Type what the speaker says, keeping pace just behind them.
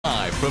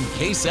From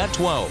KSAT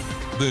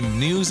 12, the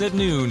news at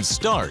noon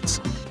starts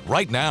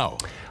right now.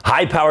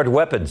 High-powered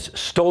weapons,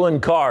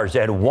 stolen cars,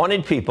 and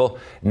wanted people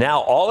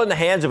now all in the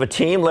hands of a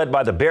team led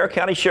by the Bexar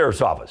County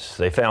Sheriff's Office.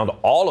 They found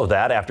all of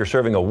that after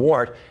serving a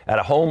warrant at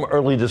a home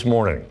early this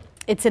morning.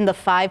 It's in the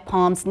Five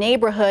Palms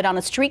neighborhood on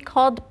a street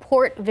called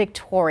Port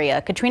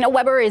Victoria. Katrina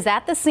Weber is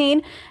at the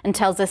scene and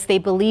tells us they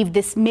believe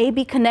this may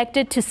be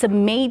connected to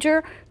some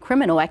major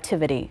criminal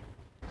activity.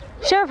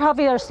 Sheriff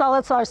Javier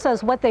Salazar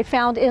says what they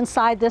found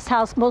inside this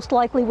house most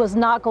likely was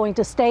not going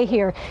to stay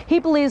here. He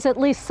believes at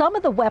least some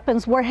of the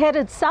weapons were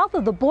headed south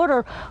of the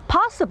border,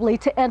 possibly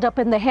to end up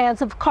in the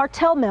hands of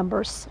cartel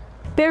members.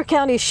 Bexar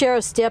County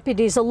Sheriff's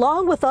deputies,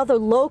 along with other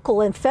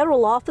local and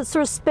federal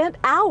officers, spent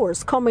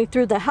hours combing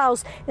through the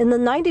house in the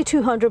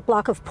 9200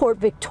 block of Port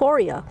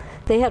Victoria.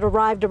 They had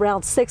arrived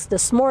around 6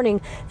 this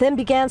morning, then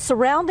began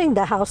surrounding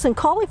the house and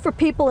calling for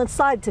people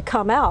inside to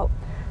come out.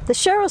 The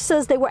sheriff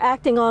says they were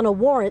acting on a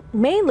warrant,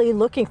 mainly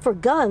looking for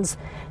guns,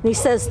 and he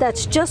says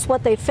that's just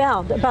what they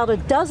found, about a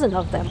dozen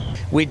of them.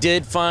 We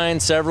did find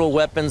several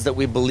weapons that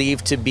we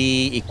believe to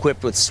be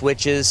equipped with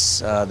switches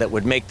that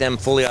would make them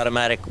fully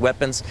automatic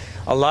weapons.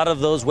 A lot of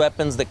those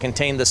weapons that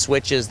contain the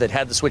switches, that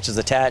had the switches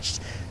attached,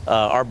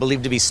 are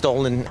believed to be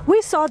stolen.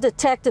 We saw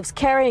detectives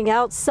carrying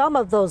out some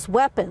of those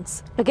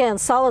weapons. Again,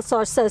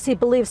 Salazar says he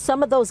believes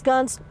some of those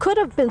guns could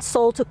have been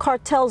sold to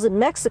cartels in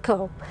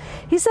Mexico.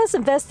 He says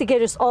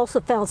investigators also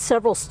found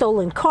several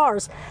stolen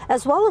cars,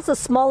 as well as a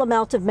small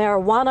amount of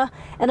marijuana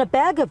and a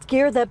bag of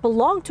gear that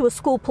belonged to a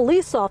school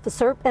police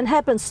officer and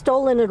had been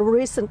stolen in a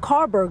recent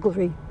car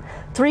burglary.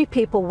 3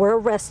 people were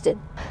arrested.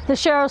 The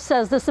sheriff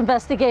says this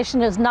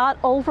investigation is not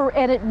over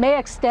and it may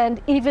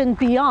extend even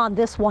beyond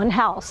this one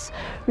house.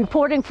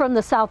 Reporting from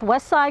the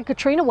southwest side,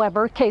 Katrina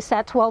Weber,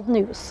 KSAT 12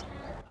 News.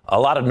 A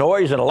lot of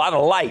noise and a lot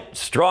of light.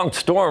 Strong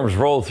storms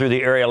rolled through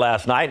the area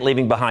last night,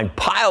 leaving behind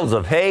piles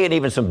of hay and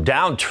even some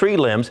downed tree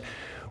limbs.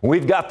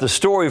 We've got the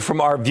story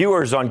from our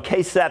viewers on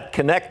KSAT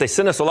Connect. They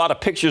sent us a lot of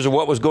pictures of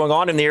what was going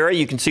on in the area.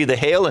 You can see the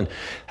hail, and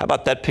how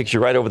about that picture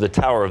right over the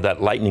tower of that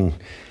lightning?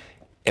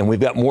 And we've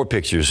got more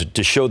pictures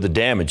to show the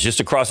damage.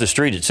 Just across the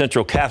street at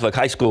Central Catholic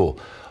High School,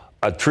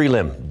 a tree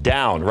limb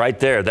down right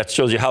there. That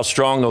shows you how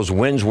strong those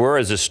winds were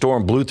as the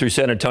storm blew through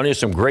San Antonio.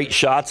 Some great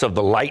shots of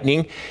the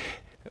lightning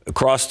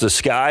across the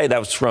sky. That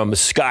was from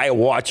Sky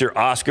Watcher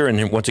Oscar.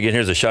 And once again,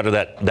 here's a shot of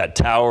that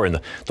tower and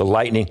the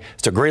lightning.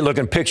 It's a great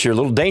looking picture, a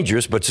little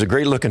dangerous, but it's a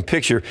great looking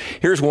picture.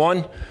 Here's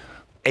one,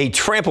 a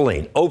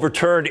trampoline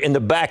overturned in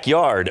the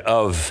backyard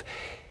of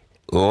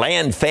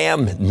Land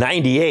Fam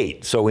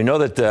 98. So we know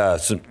that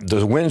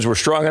the winds were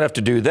strong enough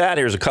to do that.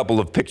 Here's a couple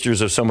of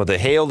pictures of some of the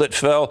hail that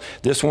fell.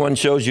 This one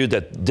shows you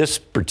that this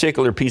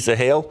particular piece of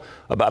hail,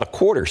 about a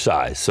quarter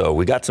size. So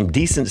we got some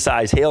decent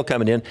sized hail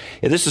coming in.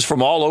 And this is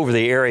from all over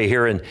the area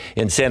here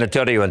in San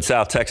Antonio and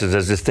South Texas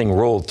as this thing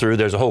rolled through.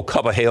 There's a whole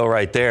cup of hail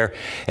right there.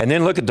 And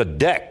then look at the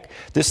deck.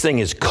 This thing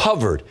is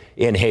covered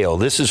in hail.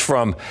 This is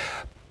from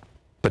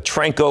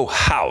Petranco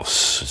House.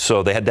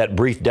 So they had that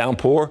brief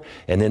downpour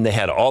and then they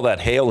had all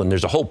that hail, and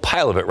there's a whole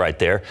pile of it right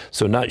there.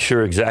 So not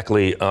sure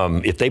exactly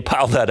if they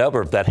piled that up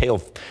or if that hail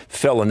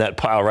fell in that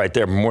pile right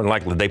there. More than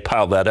likely they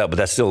piled that up, but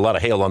that's still a lot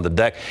of hail on the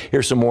deck.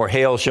 Here's some more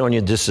hail showing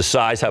you just the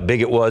size, how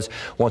big it was.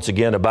 Once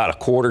again, about a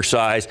quarter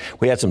size.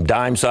 We had some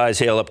dime size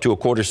hail up to a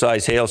quarter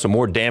size hail, some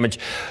more damage.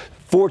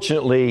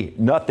 Fortunately,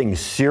 nothing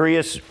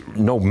serious,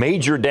 no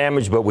major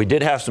damage, but we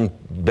did have some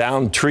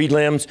downed tree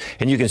limbs.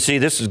 And you can see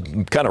this is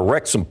kind of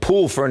wrecked some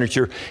pool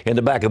furniture in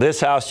the back of this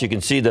house. You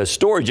can see the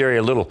storage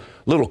area a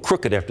little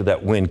crooked after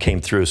that wind came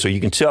through. So you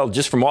can tell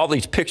just from all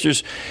these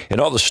pictures and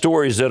all the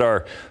stories that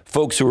our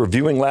folks who were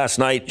viewing last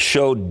night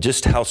showed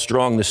just how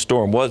strong this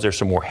storm was. There's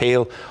some more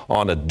hail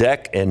on the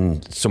deck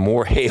and some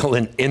more hail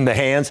in the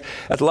hands.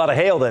 That's a lot of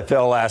hail that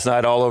fell last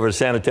night all over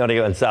San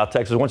Antonio and South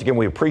Texas. Once again,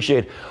 we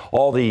appreciate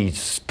all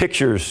these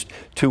pictures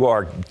to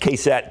our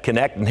KSAT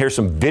Connect, and here's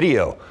some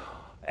video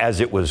as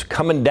it was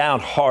coming down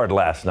hard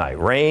last night.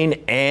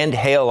 Rain and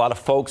hail. A lot of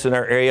folks in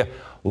our area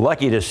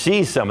lucky to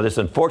see some of this.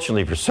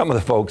 Unfortunately, for some of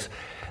the folks,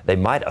 they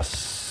might have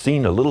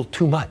seen a little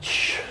too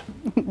much.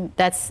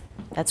 That's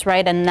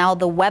right. And now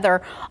the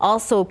weather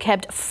also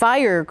kept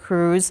fire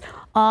crews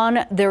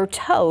on their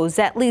toes.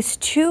 At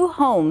least 2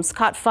 homes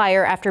caught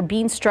fire after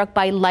being struck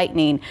by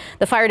lightning.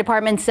 The fire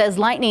department says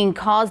lightning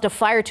caused a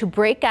fire to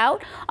break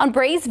out on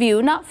Brays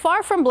View, not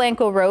far from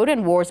Blanco Road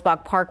and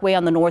Warsbach Parkway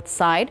on the north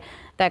side.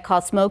 That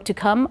caused smoke to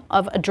come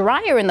of a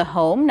dryer in the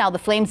home. Now the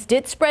flames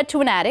did spread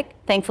to an attic.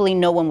 Thankfully,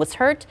 no one was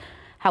hurt.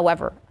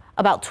 However,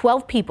 about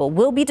 12 people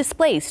will be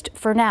displaced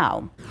for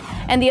now.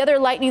 And the other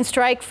lightning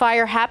strike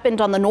fire happened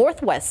on the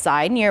northwest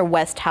side near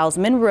West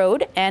Hausman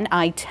Road and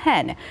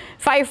I-10.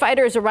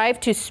 Firefighters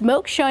arrived to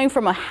smoke showing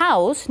from a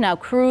house. Now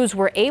crews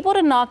were able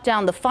to knock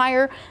down the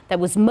fire that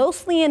was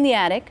mostly in the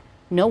attic.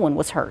 No one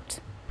was hurt.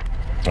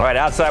 All right,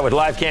 outside with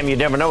live cam, you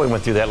never know. We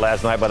went through that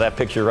last night by that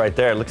picture right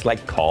there. It looks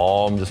like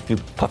calm, just a few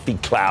puffy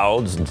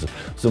clouds and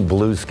some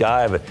blue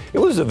sky. But it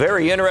was a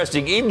very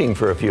interesting evening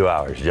for a few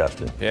hours,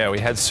 Justin. Yeah, we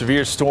had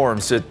severe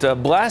storms that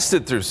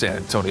blasted through San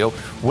Antonio.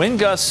 Wind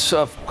gusts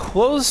of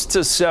close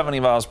to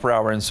 70 miles per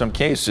hour in some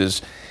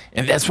cases.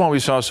 And that's why we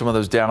saw some of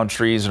those downed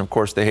trees and, of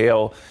course, the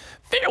hail.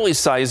 Fairly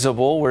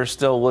sizable. We're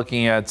still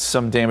looking at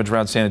some damage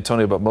around San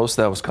Antonio, but most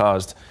of that was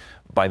caused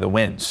by the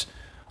winds.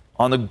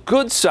 On the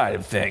good side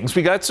of things,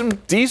 we got some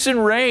decent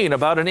rain,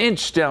 about an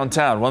inch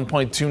downtown,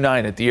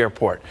 1.29 at the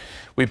airport.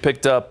 We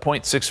picked up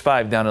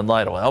 0.65 down in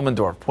Lytle,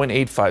 Elmendorf,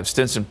 0.85,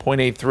 Stinson,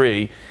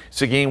 0.83.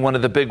 Seguin, one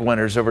of the big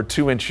winners, over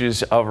 2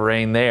 inches of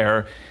rain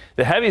there.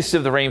 The heaviest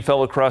of the rain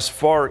fell across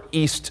far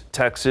east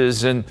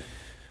Texas and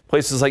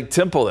places like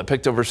Temple that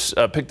picked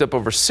up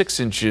over 6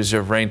 inches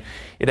of rain.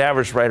 It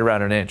averaged right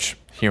around an inch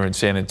here in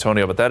San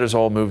Antonio, but that has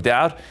all moved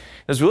out.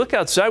 As we look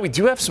outside, we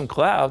do have some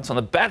clouds on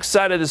the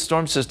backside of the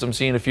storm system,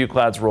 seeing a few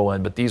clouds roll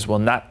in, but these will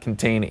not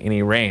contain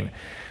any rain.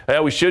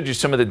 We showed you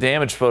some of the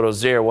damage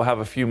photos there. We'll have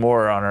a few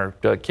more on our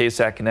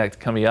KSAT Connect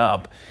coming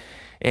up.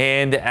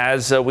 And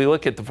as we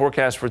look at the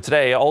forecast for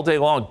today, all day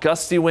long,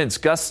 gusty winds,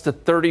 gusts to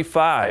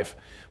 35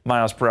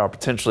 miles per hour,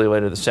 potentially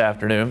later this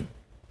afternoon.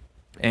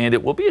 And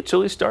it will be a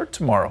chilly start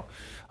tomorrow.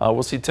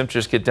 We'll see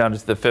temperatures get down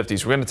into the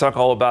 50s. We're going to talk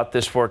all about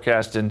this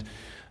forecast and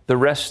the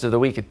rest of the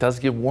week. It does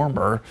get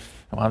warmer.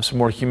 We'll have some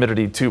more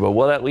humidity too, but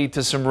will that lead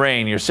to some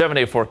rain? Your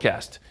 7-day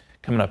forecast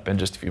coming up in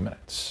just a few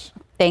minutes.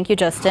 Thank you,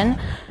 Justin.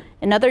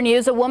 In other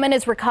news, a woman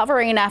is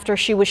recovering after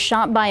she was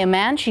shot by a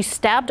man she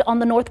stabbed on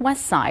the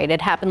northwest side.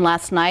 It happened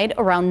last night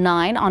around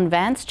 9 on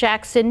Vance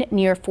Jackson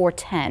near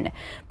 410.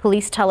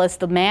 Police tell us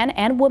the man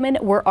and woman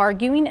were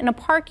arguing in a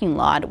parking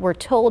lot. We're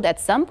told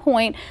at some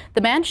point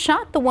the man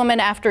shot the woman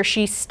after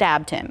she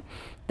stabbed him.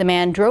 The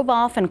man drove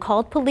off and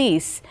called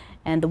police,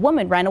 and the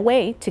woman ran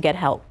away to get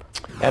help.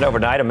 And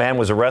overnight, a man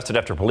was arrested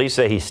after police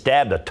say he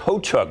stabbed a tow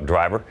truck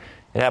driver.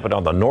 It happened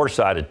on the north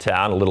side of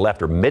town a little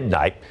after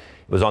midnight.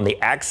 It was on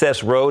the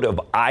access road of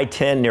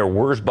I-10 near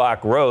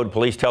Wurzbach Road.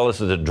 Police tell us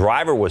that the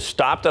driver was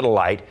stopped at a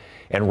light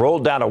and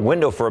rolled down a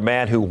window for a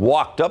man who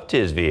walked up to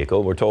his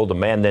vehicle. We're told the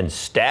man then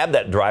stabbed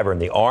that driver in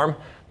the arm.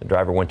 The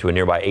driver went to a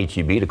nearby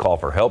HEB to call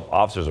for help.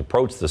 Officers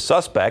approached the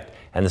suspect,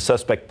 and the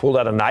suspect pulled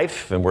out a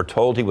knife, and we're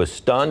told he was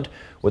stunned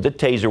with a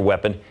taser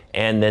weapon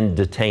and then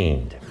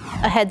detained.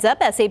 A heads up,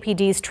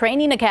 SAPD's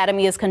Training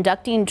Academy is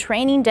conducting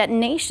training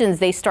detonations.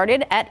 They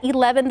started at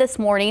 11 this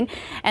morning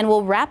and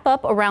will wrap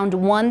up around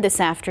 1 this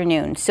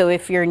afternoon. So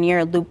if you're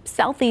near Loop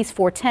Southeast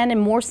 410 in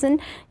Morrison,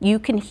 you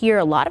can hear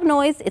a lot of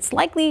noise. It's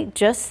likely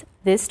just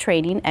this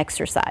training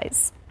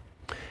exercise.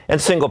 And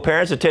single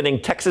parents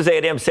attending Texas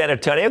A&M San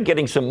Antonio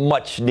getting some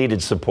much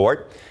needed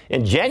support.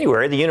 In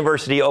January, the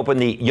university opened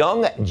the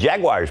Young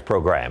Jaguars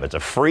program. It's a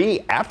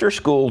free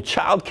after-school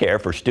child care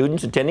for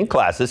students attending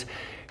classes,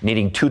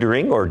 needing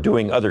tutoring or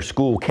doing other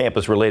school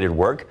campus related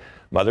work.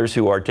 Mothers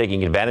who are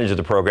taking advantage of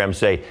the program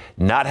say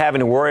not having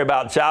to worry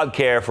about child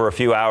care for a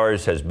few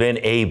hours has been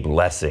a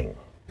blessing.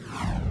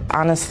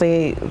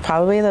 Honestly,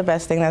 probably the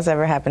best thing that's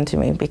ever happened to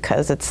me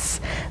because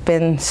it's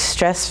been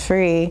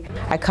stress-free.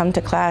 I come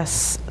to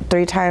class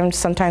 3 times,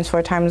 sometimes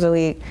 4 times a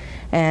week,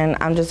 and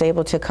I'm just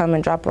able to come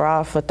and drop her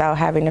off without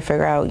having to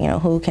figure out,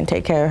 who can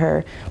take care of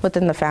her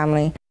within the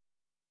family.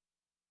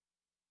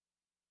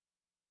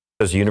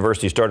 As the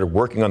university started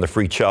working on the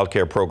free child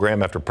care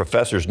program after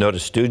professors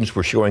noticed students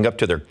were showing up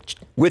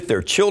with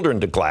their children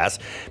to class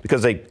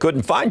because they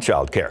couldn't find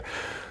child care.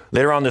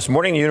 Later on this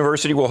morning, the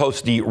university will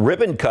host the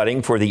ribbon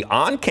cutting for the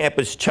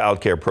on-campus child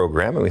care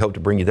program, and we hope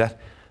to bring you that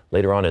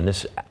later on in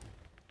this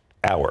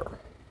hour.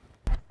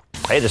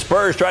 Hey, the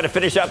Spurs try to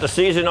finish out the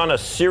season on a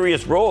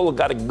serious roll.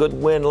 Got a good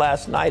win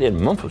last night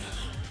in Memphis.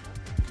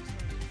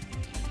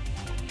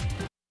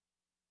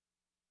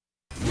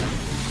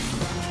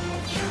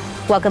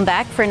 Welcome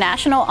back. For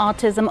National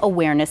Autism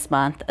Awareness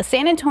Month, a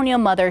San Antonio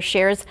mother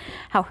shares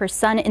how her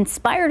son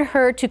inspired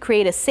her to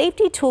create a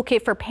safety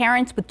toolkit for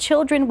parents with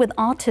children with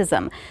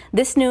autism.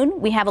 This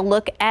noon, we have a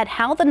look at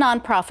how the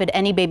nonprofit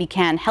Any Baby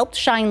Can helped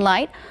shine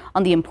light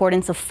on the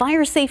importance of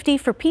fire safety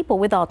for people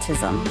with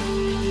autism.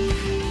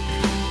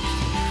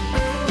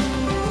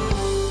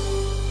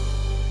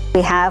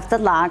 We have the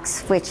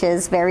locks, which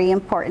is very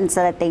important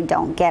so that they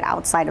don't get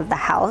outside of the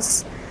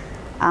house.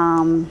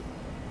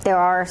 There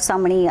are so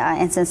many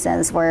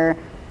instances where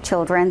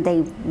children,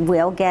 they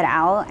will get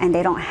out and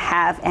they don't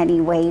have any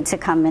way to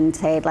come and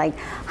say like,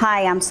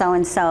 hi, I'm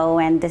so-and-so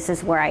and this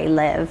is where I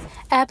live.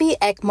 Abby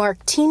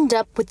Ekmark teamed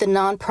up with the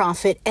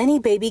nonprofit Any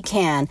Baby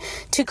Can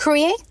to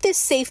create this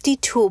safety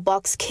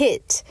toolbox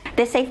kit.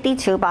 This safety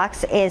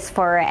toolbox is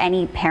for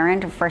any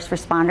parent or first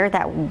responder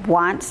that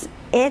wants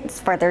it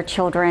for their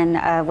children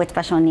with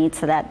special needs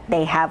so that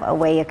they have a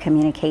way of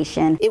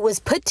communication. It was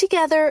put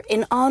together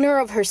in honor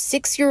of her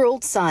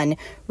 6-year-old son,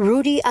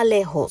 Rudy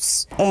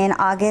Alejos. In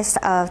August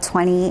of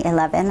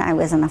 2011, I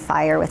was in a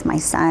fire with my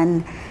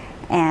son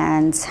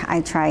and I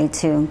tried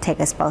to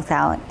take us both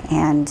out,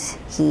 and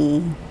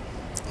he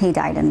he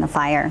died in the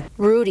fire.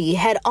 Rudy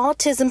had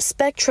autism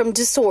spectrum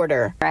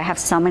disorder. I have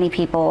so many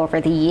people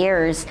over the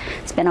years,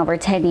 it's been over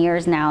 10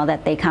 years now,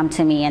 that they come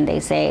to me and they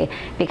say,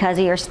 because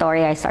of your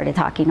story, I started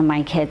talking to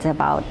my kids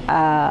about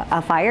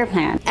a fire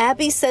plan.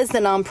 Abby says the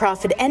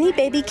nonprofit Any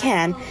Baby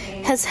Can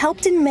has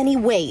helped in many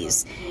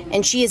ways,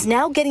 and she is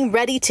now getting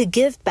ready to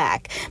give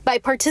back by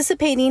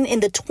participating in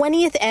the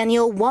 20th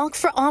annual Walk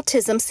for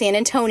Autism San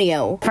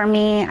Antonio. For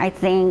me, I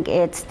think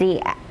it's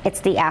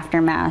the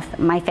aftermath.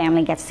 My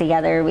family gets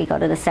together, we go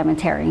to the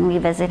cemetery and we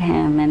visit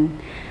him, and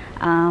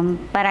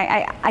but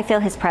I feel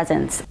his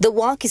presence. The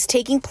walk is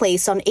taking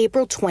place on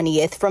April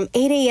 20th from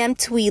 8 a.m.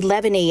 to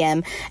 11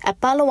 a.m. at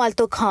Palo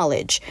Alto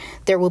College.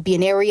 There will be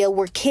an area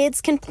where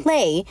kids can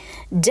play,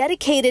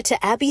 dedicated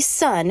to Abby's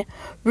son,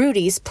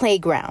 Rudy's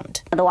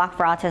playground. The Walk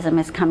for Autism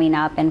is coming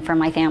up, and for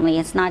my family,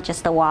 it's not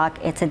just a walk,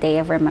 it's a day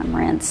of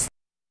remembrance.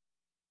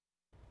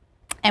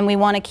 And we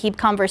want to keep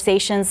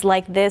conversations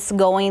like this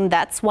going.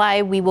 That's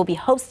why we will be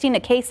hosting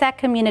a KSAT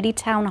Community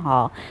Town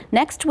Hall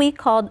next week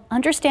called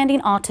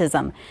Understanding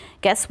Autism.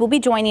 Guests will be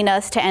joining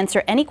us to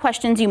answer any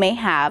questions you may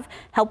have,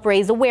 help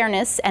raise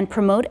awareness, and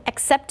promote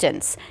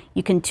acceptance.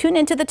 You can tune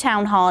into the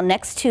Town Hall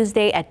next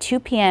Tuesday at 2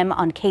 p.m.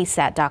 on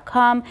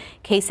KSAT.com,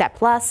 KSAT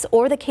Plus,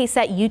 or the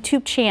KSAT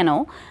YouTube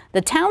channel.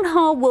 The Town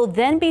Hall will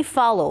then be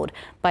followed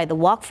by the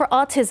Walk for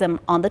Autism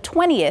on the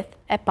 20th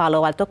at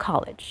Palo Alto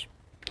College.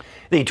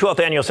 The 12th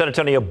Annual San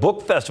Antonio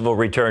Book Festival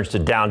returns to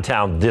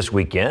downtown this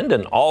weekend,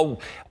 and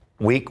all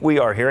week we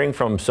are hearing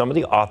from some of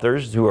the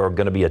authors who are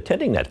going to be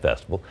attending that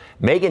festival.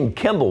 Megan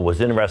Kimball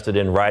was interested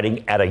in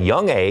writing at a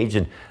young age,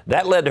 and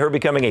that led to her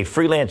becoming a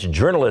freelance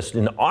journalist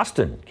in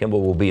Austin.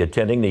 Kimball will be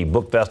attending the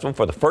book festival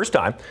for the first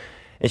time,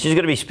 and she's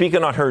going to be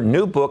speaking on her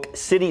new book,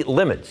 City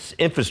Limits: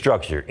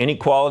 Infrastructure,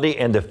 Inequality,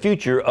 and the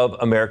Future of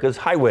America's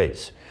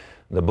Highways.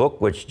 The book,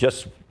 which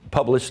just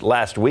published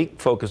last week,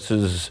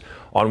 focuses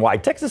on why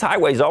Texas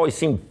highways always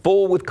seem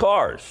full with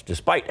cars,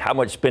 despite how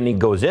much spending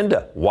goes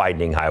into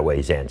widening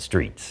highways and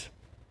streets.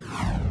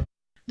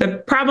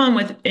 The problem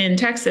in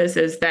Texas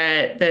is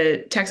that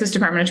the Texas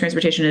Department of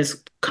Transportation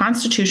is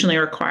constitutionally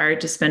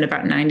required to spend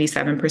about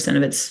 97%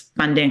 of its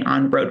funding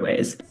on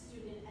roadways.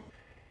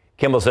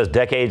 Kimball says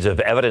decades of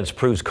evidence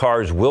proves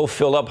cars will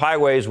fill up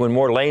highways when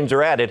more lanes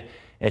are added.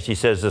 And she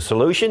says the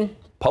solution?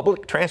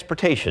 Public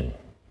transportation.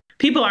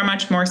 People are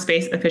much more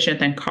space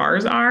efficient than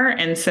cars are,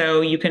 and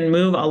so you can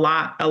move a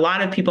lot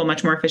of people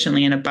much more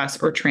efficiently in a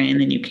bus or train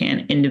than you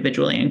can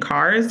individually in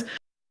cars.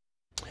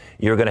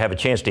 You're going to have a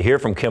chance to hear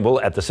from Kimball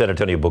at the San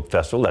Antonio Book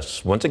Festival.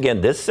 That's once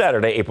again this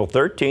Saturday, April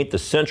 13th, the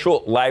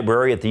Central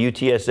Library at the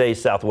UTSA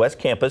Southwest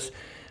Campus,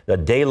 the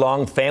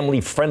day-long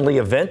family-friendly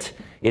event.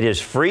 It is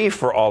free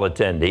for all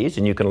attendees,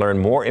 and you can learn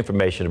more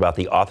information about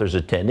the authors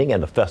attending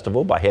and the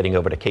festival by heading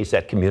over to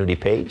KSAT community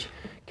page,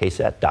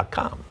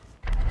 KSAT.com.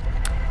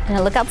 And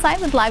a look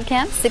outside with live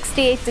cam,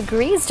 68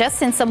 degrees,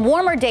 just in some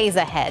warmer days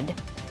ahead.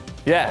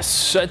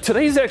 Yes,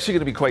 today's actually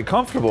going to be quite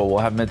comfortable. We'll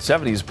have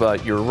mid-70s,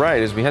 but you're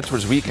right. As we head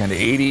towards weekend,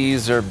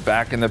 80s are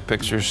back in the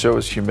picture, so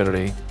is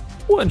humidity.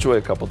 We'll enjoy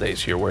a couple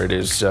days here where it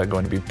is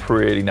going to be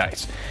pretty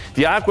nice.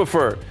 The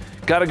Aquifer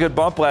got a good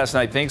bump last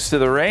night thanks to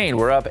the rain.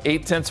 We're up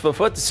 0.8 of a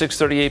foot to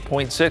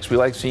 638.6. We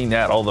like seeing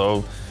that,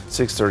 although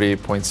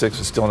 638.6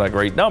 is still not a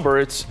great number.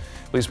 It's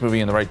at least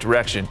moving in the right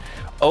direction.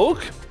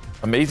 Oak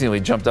amazingly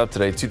jumped up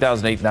today,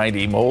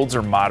 2008.90. Molds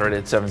are moderate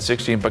at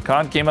 760, and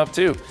pecan came up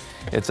too.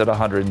 It's at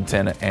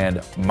 110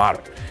 and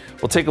moderate.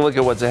 We'll take a look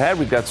at what's ahead.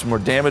 We've got some more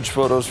damage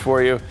photos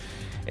for you,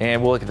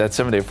 and we'll look at that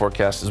 7-day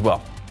forecast as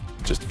well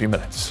in just a few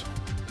minutes.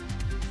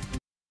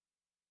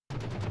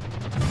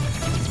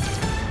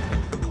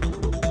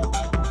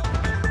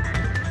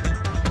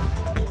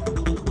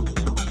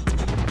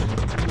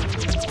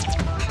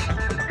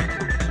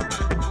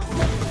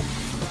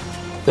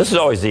 This is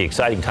always the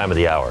exciting time of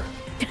the hour.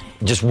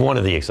 Just one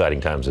of the exciting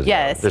times of the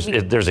hour.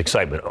 There's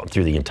excitement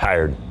through the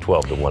entire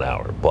 12 to 1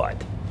 hour, but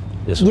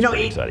this is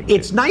pretty exciting.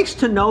 It's nice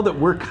to know that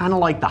we're kind of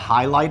like the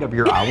highlight of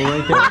your hour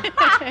right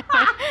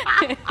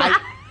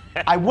there.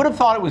 I would have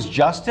thought it was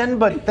Justin,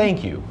 but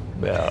thank you.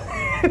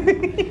 Yeah.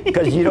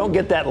 Because you don't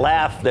get that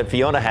laugh that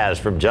Fiona has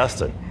from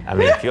Justin. I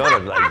mean, Fiona,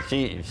 like,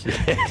 she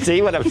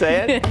see what I'm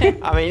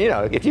saying? I mean, you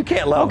know, if you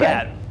can't love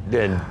that,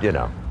 then, you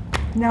know.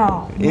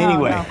 No.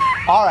 Anyway, no.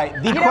 All right.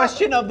 The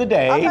question of the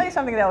day. I'll tell you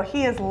something though.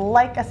 He is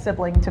like a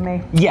sibling to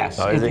me. Yes,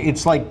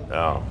 it's like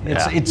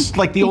it's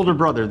like the older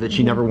brother that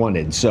she never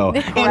wanted. So,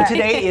 and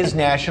today is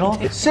National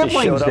Siblings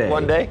Day. Showed up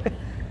one day.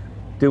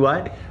 Do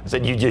what? I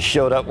said you just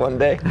showed up one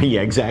day.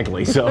 Yeah,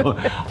 exactly. So,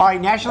 all right,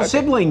 National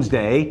Siblings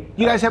Day.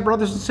 You guys have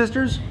brothers and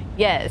sisters?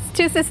 Yes,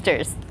 2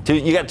 sisters.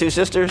 You got 2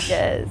 sisters?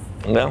 Yes.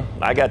 Well,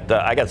 I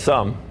got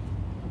some.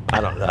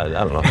 I don't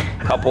know.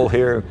 A couple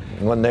here,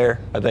 one there.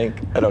 I think.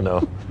 I don't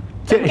know.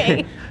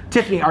 Okay.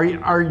 Tiffany,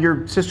 are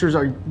your sisters?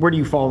 Where do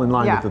you fall in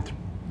line with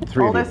the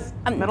three Oldest,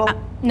 of you? middle?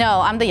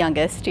 No, I'm the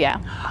youngest. Yeah.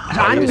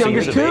 I'm the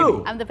youngest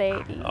too. I'm the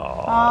baby.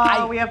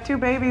 Oh, we have 2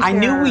 babies. I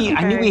knew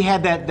we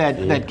had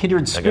that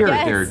kindred spirit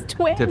there,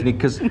 twins. Tiffany,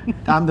 because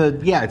I'm the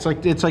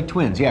it's like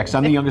twins. Yeah, because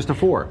I'm the youngest of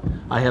 4.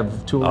 I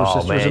have 2 older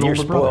sisters and an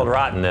older brother. You're spoiled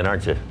rotten then,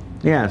 aren't you?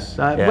 Yes.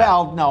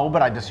 Well, no,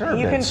 but I deserved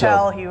it. You can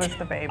tell he was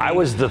the baby. I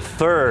was the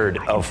third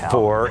of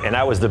 4, and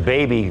I was the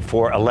baby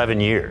for 11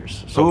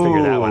 years. So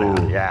figure that one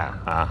out.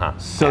 Yeah.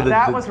 So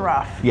that was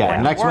rough.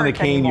 Yeah. Next when they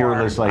came, you were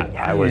just like,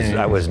 I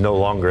was no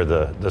longer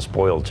the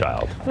spoiled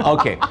child.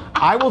 Okay.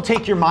 I will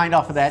take your mind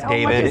off of that,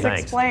 David. Much is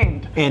Thanks.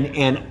 explained.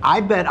 And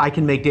I bet I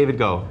can make David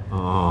go,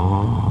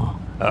 oh.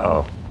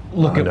 Uh-oh.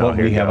 Look at what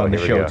we have on the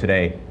Here we show go.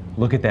 today.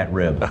 Look at that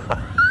rib.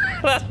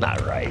 That's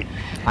not right.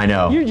 I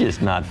know. You're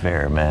just not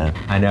fair, man.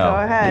 I know. Go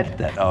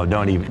ahead.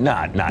 Don't even.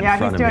 Not Yeah, in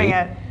front he's of me. doing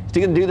it. Is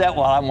he gonna do that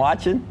while I'm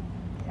watching?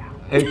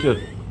 It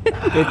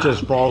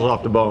just falls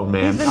off the bone,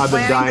 man. He's been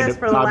planning this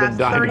for the last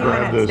 30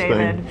 minutes,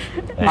 David.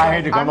 I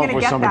had to come I'm up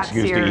with gonna some get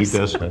excuse that to eat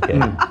Sears. this.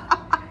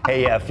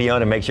 Okay. Hey,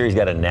 Fiona, make sure he's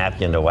got a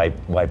napkin to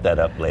wipe that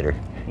up later.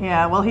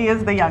 Yeah, well, he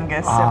is the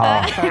youngest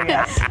sibling, so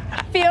yes.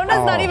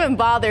 Fiona's not even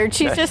bothered.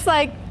 She's just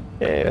like,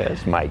 Hey,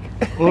 that's Mike.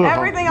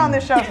 Everything on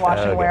this show is wash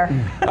and wear.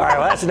 All right,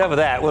 well, that's enough of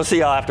that. We'll see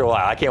y'all after a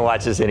while. I can't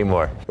watch this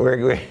anymore.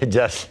 We're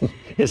just,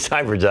 it's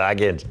time for John.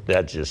 Again,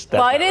 that's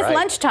well, it not is right.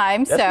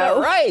 lunchtime, That's so.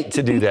 not right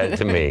to do that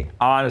to me.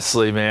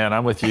 Honestly, man,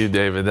 I'm with you,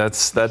 David.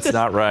 That's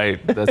not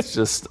right. That's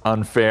just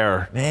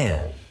unfair.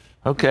 Man.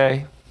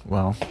 Okay,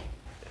 well,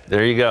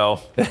 there you go.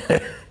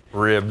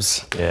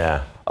 Ribs.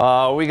 Yeah.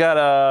 We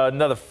got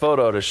another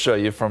photo to show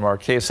you from our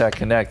KSAT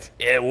Connect.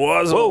 It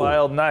was a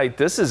wild night.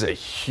 This is a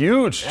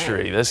huge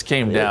tree. This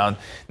came down.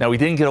 Now, we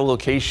didn't get a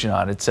location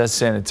on it. It says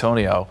San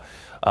Antonio.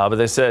 But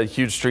they said a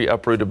huge tree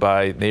uprooted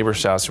by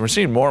neighbor's house. And we're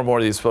seeing more and more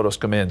of these photos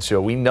come in.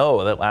 So we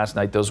know that last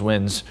night those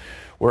winds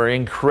were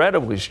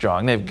incredibly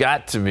strong. They've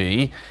got to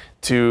be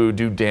to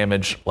do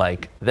damage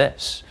like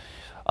this.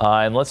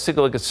 And let's take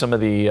a look at some of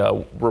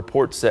the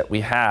reports that we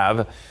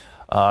have.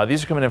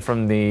 These are coming in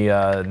from the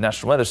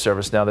National Weather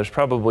Service. Now, there's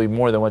probably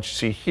more than what you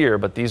see here,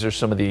 but these are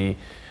some of the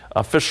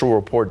official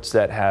reports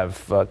that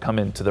have come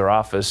into their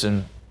office.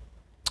 And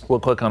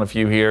we'll click on a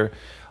few here.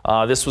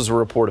 This was a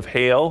report of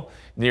hail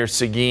near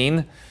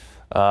Seguin,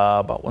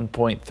 about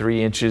 1.3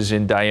 inches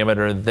in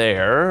diameter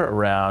there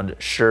around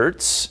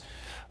Schertz.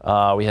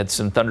 We had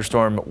some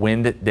thunderstorm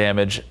wind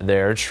damage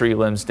there, tree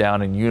limbs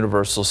down in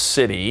Universal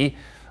City.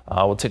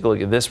 We'll take a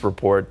look at this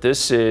report.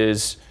 This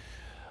is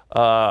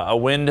a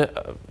wind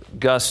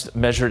gust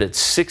measured at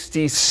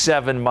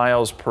 67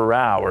 miles per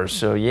hour.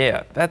 So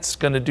yeah, that's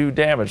going to do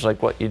damage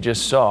like what you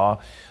just saw.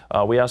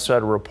 We also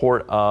had a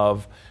report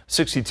of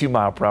 62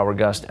 mile per hour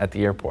gust at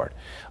the airport.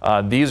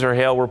 These are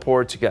hail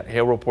reports. You got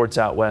hail reports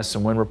out west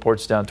and wind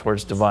reports down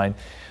towards Divine,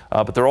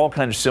 but they're all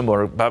kind of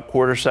similar, about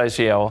quarter size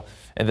hail,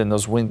 and then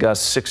those wind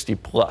gusts 60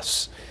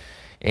 plus.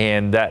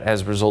 And that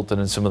has resulted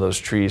in some of those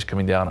trees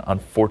coming down,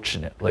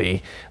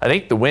 unfortunately. I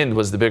think the wind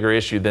was the bigger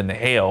issue than the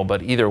hail,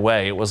 but either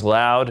way, it was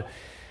loud.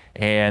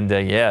 And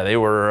yeah, they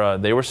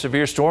were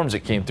severe storms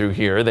that came through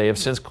here. They have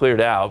since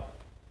cleared out.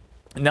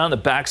 Now on the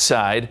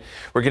backside,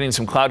 we're getting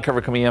some cloud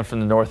cover coming in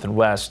from the north and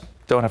west.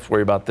 Don't have to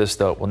worry about this,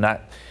 though. It will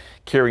not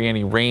carry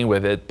any rain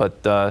with it,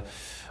 but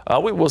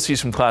we will see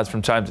some clouds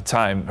from time to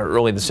time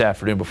early this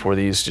afternoon before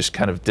these just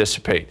kind of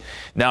dissipate.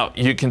 Now,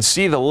 you can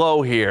see the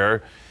low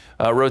here.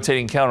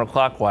 Rotating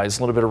counterclockwise,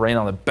 a little bit of rain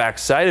on the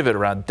backside of it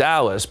around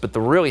Dallas, but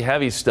the really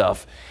heavy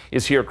stuff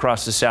is here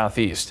across the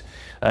southeast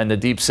and the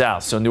deep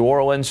south. So New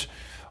Orleans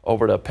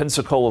over to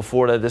Pensacola,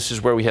 Florida. This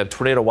is where we have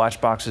tornado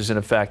watch boxes in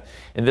effect,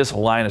 and this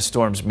line of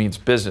storms means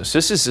business.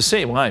 This is the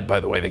same line, by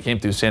the way, that came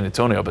through San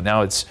Antonio, but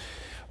now it's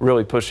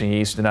really pushing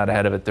east and out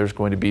ahead of it. There's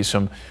going to be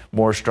some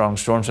more strong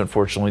storms,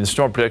 unfortunately. The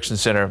Storm Prediction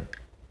Center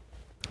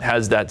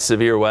has that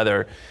severe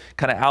weather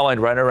kind of outlined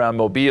right around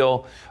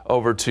Mobile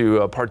over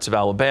to parts of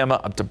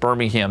Alabama up to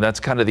Birmingham. That's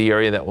kind of the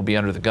area that will be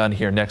under the gun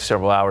here next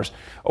several hours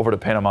over to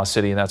Panama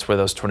City, and that's where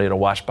those tornado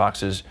watch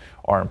boxes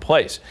are in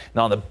place.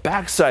 Now on the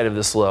backside of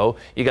this low,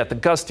 you got the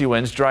gusty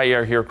winds, dry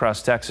air here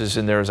across Texas,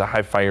 and there is a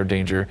high fire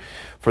danger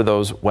for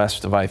those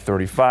west of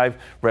I-35.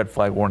 Red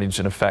flag warnings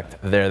in effect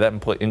there. That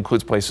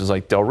includes places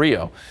like Del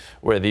Rio,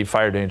 where the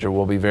fire danger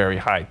will be very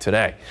high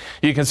today.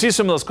 You can see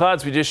some of those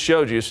clouds we just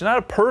showed you. So not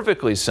a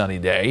perfectly sunny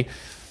day,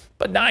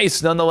 but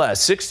nice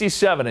nonetheless.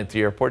 67 at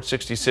the airport,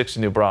 66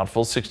 in New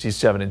Braunfels,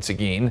 67 in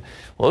Seguin,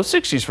 low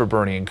 60s for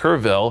Bernie and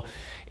Kerrville.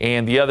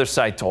 And the other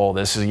side to all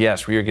this is,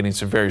 yes, we are getting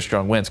some very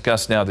strong winds.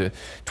 Gusts now to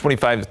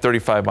 25 to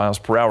 35 miles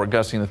per hour,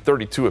 gusting to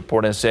 32 at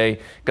Port SA,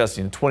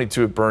 gusting to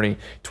 22 at Bernie,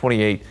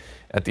 28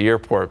 at the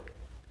airport.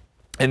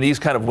 And these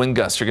kind of wind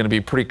gusts are going to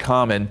be pretty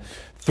common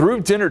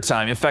through dinner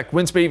time. In fact,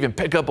 winds may even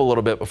pick up a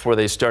little bit before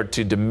they start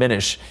to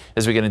diminish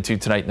as we get into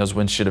tonight, and those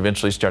winds should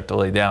eventually start to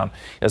lay down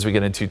as we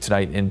get into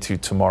tonight into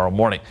tomorrow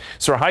morning.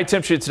 So our high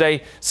temperature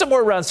today,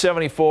 somewhere around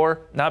 74.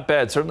 Not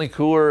bad, certainly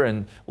cooler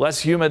and less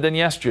humid than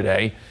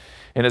yesterday.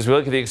 And as we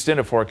look at the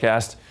extended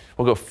forecast,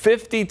 we'll go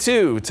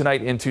 52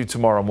 tonight into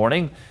tomorrow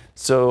morning.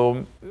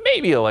 So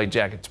maybe a light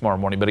jacket tomorrow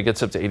morning, but it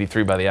gets up to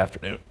 83 by the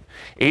afternoon.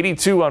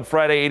 82 on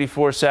Friday,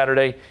 84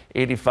 Saturday,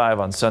 85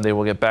 on Sunday.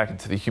 We'll get back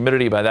into the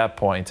humidity by that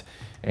point,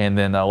 and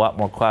then a lot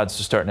more clouds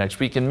to start next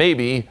week, and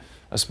maybe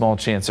a small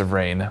chance of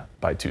rain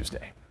by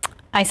Tuesday.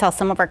 I saw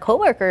some of our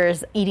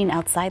coworkers eating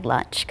outside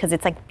lunch because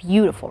it's like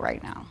beautiful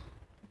right now.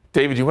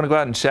 David, you want to go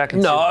out and check?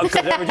 And no,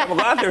 because every time I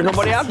go out there,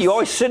 nobody out there. You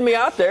always send me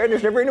out there, and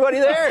there's never anybody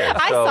there.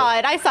 I saw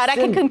it. I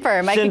can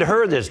confirm. Send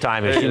her this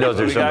time if she knows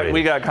there's somebody.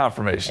 We got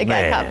confirmation.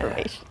 I got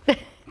confirmation.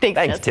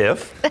 Thanks,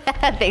 Tiff.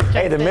 Thanks,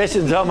 hey, the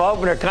Mission's home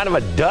opener, kind of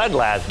a dud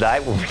last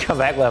night. When we come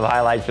back, we'll have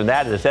highlights from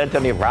that. The San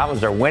Antonio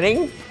Brahmas are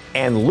winning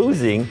and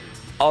losing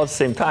all at the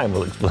same time.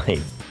 We'll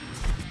explain.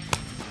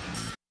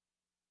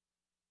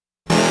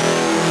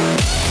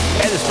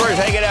 And the Spurs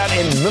hanging out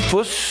in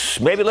Memphis.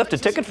 Maybe left a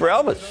ticket for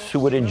Elvis, who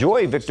would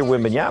enjoy Victor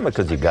Wembanyama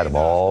because he got them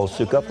all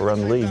shook up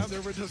around the league.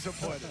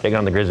 Taking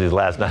on the Grizzlies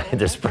last night.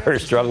 The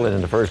Spurs struggling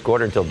in the first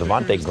quarter until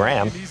Devontae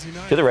Graham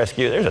to the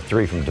rescue. There's a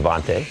three from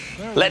Devontae.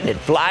 Letting it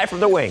fly from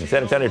the wing.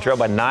 San Antonio trail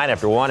by 9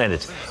 after 1, and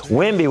it's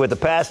Wemby with the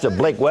pass to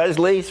Blake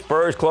Wesley.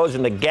 Spurs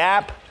closing the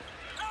gap.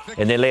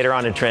 And then later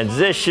on in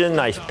transition,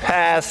 nice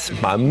pass.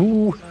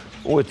 Mamu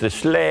with the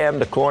slam,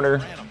 the corner.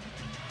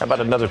 How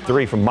about another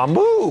three from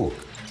Mamu?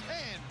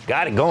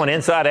 Got it going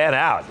inside and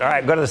out. All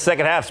right, go to the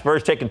second half.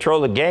 Spurs take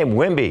control of the game.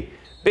 Wemby,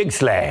 big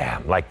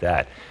slam like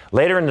that.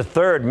 Later in the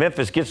third,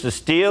 Memphis gets the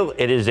steal.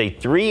 It is a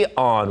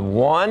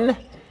 3-on-1.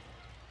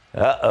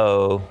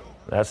 Uh-oh,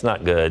 that's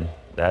not good.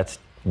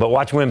 But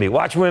watch Wemby.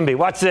 Watch Wemby.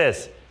 Watch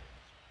this.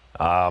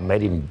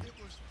 Made him.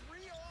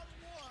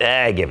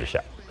 Give it a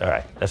shot. All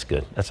right, that's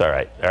good. That's all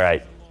right. All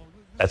right,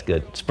 that's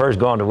good. Spurs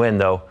going to win,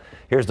 though.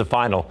 Here's the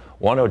final,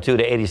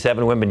 102-87.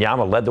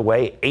 Wembanyama led the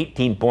way,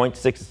 18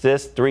 points, 6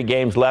 assists, 3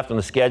 games left on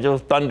the schedule.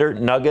 Thunder,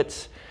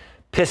 Nuggets,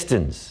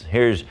 Pistons.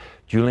 Here's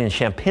Julian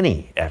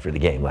Champagnie after the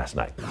game last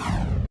night.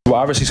 Well,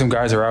 obviously some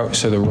guys are out,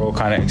 so the role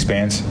kind of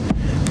expands,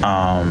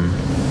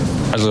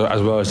 as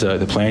well as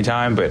the playing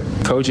time. But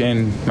coach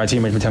and my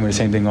teammates been telling me the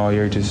same thing all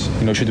year. Just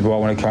shoot the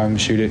ball when it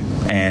comes, shoot it.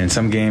 And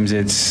some games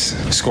it's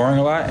scoring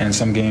a lot, and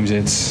some games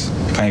it's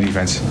playing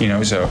defense.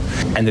 So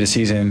end of the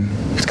season,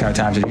 it's kind of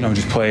time to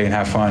just play and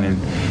have fun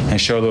and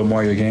show a little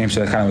more of your game. So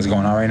that's kind of what's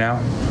going on right now.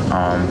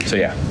 So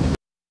yeah.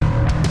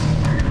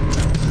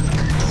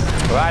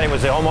 All right, it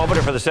was the home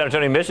opener for the San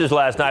Antonio Missions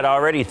last night.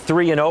 Already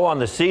 3-0 on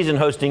the season,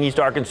 hosting East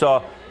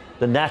Arkansas,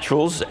 the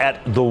Naturals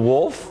at the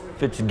Wolf.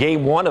 It's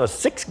game 1 of a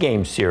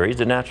 6-game series.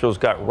 The Naturals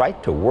got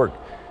right to work.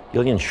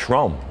 Gillian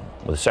Schrom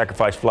with a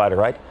sacrifice fly to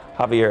right.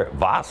 Javier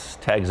Vaz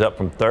tags up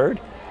from third.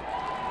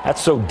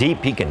 That's so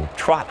deep he can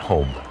trot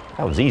home.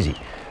 That was easy.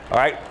 All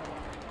right,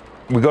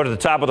 we go to the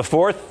top of the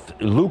fourth.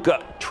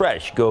 Luka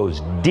Tresh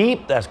goes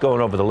deep. That's going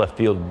over the left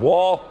field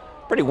wall.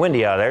 Pretty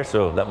windy out there,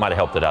 so that might have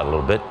helped it out a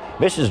little bit.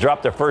 Missions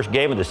dropped their first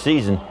game of the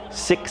season,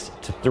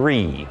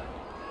 6-3.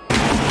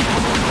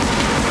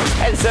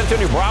 And the San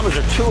Antonio Brahmas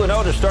are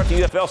 2-0 to start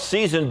the UFL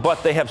season,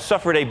 but they have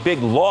suffered a big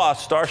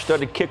loss.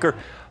 Star-studded kicker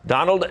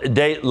Donald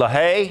De La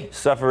Haye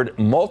suffered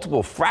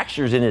multiple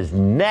fractures in his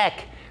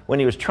neck when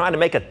he was trying to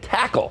make a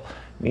tackle.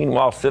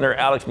 Meanwhile, center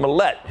Alex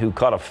Millette, who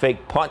caught a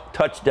fake punt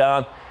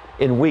touchdown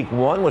in week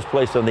 1, was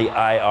placed on the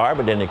IR,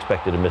 but didn't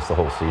expect to miss the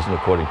whole season,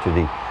 according to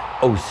the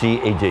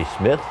OC, A.J.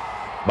 Smith.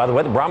 By the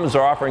way, the Brahmas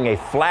are offering a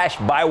flash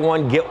buy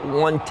one, get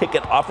one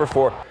ticket offer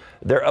for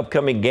their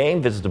upcoming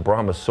game. Visit the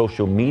Brahmas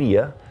social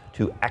media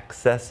to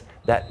access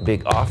that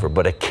big offer.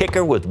 But a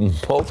kicker with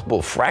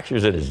multiple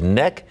fractures in his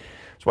neck,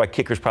 that's why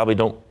kickers probably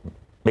don't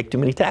make too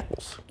many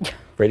tackles.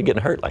 Afraid of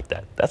getting hurt like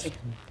that.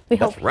 We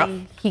hope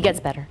he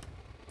gets better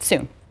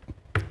soon.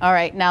 All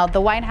right, now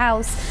the White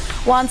House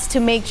wants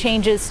to make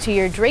changes to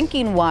your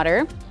drinking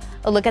water.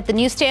 A look at the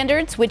new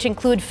standards, which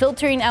include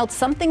filtering out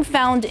something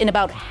found in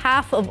about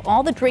half of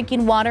all the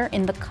drinking water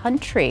in the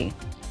country.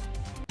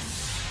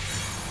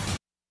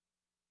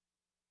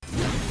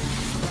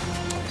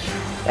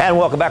 And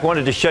welcome back. I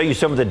wanted to show you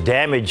some of the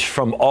damage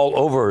from all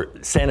over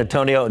San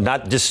Antonio,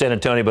 not just San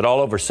Antonio, but all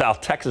over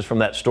South Texas from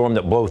that storm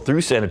that blew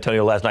through San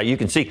Antonio last night. You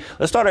can see,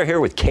 let's start out here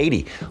with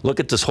Katy. Look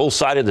at this whole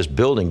side of this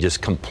building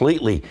just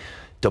completely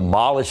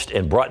demolished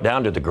and brought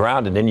down to the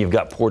ground. And then you've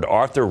got Port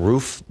Arthur,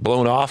 roof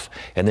blown off.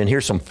 And then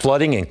here's some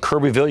flooding in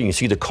Kirbyville. You can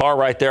see the car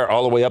right there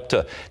all the way up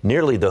to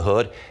nearly the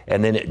hood.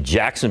 And then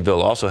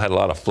Jacksonville also had a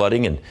lot of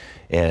flooding.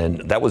 And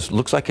that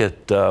looks like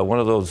at one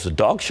of those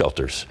dog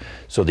shelters.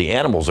 So the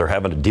animals are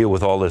having to deal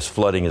with all this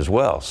flooding as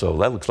well. So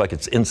that looks like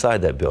it's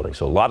inside that building.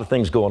 So a lot of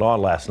things going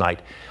on last night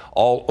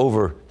all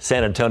over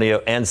San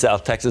Antonio and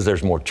South Texas.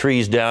 There's more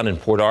trees down in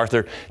Port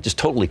Arthur. Just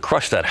totally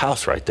crushed that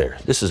house right there.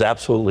 This is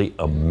absolutely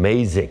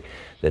amazing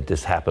that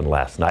this happened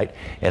last night.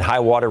 And high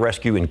water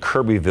rescue in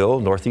Kirbyville,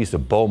 northeast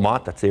of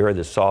Beaumont. That's the area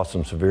that saw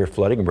some severe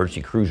flooding.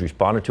 Emergency crews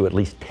responded to at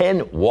least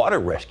 10 water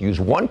rescues,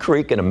 one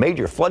creek in a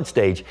major flood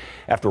stage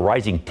after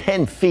rising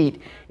 10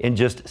 feet in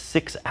just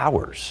 6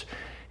 hours.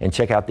 And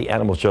check out the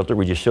animal shelter.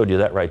 We just showed you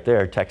that right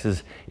there.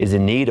 Texas is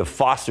in need of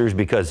fosters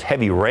because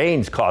heavy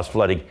rains caused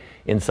flooding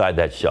inside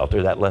that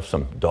shelter. That left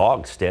some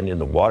dogs standing in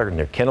the water in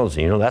their kennels.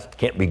 You know, that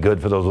can't be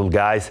good for those little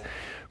guys.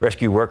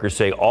 Rescue workers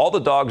say all the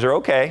dogs are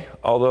okay,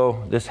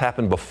 although this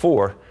happened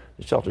before.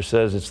 The shelter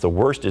says it's the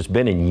worst it's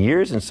been in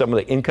years, and some of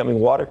the incoming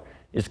water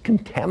is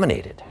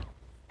contaminated.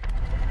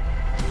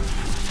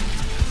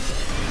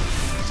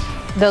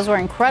 Those were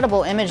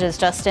incredible images,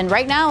 Justin.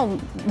 Right now,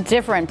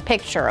 different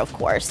picture, of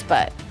course,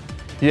 but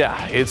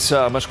Yeah, it's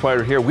much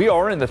quieter here. We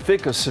are in the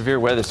thick of severe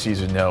weather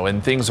season, though,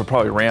 and things will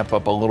probably ramp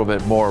up a little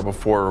bit more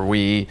before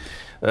we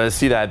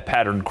see that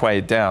pattern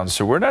quiet down.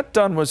 So we're not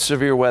done with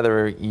severe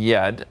weather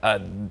yet.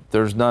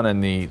 There's none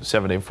in the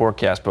 7-day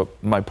forecast, but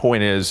my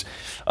point is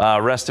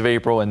rest of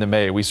April into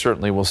May, we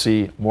certainly will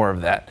see more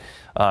of that.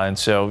 And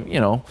so, you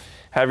know,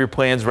 have your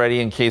plans ready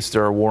in case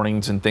there are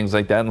warnings and things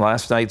like that. And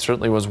last night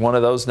certainly was one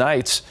of those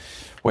nights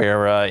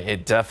where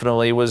it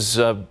definitely was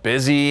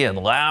busy and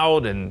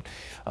loud, and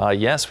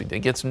yes, we did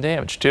get some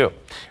damage too.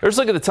 Here's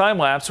a look at the time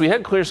lapse. We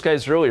had clear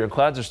skies earlier.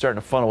 Clouds are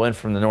starting to funnel in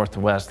from the north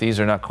and west. These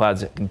are not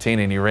clouds that contain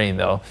any rain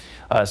though,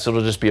 so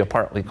it'll just be a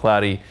partly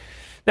cloudy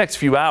next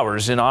few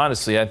hours. And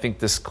honestly, I think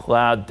this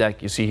cloud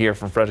deck you see here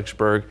from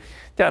Fredericksburg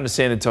down to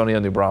San Antonio,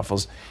 New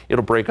Braunfels,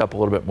 it'll break up a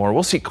little bit more.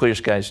 We'll see clear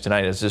skies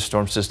tonight as this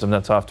storm system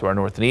that's off to our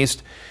north and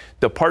east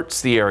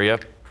departs the area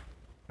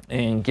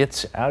and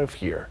gets out of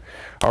here.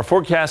 Our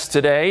forecast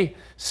today,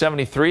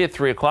 73 at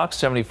 3 o'clock,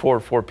 74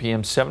 at 4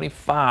 p.m.,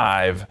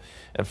 75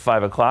 at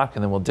 5 o'clock,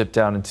 and then we'll dip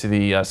down into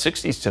the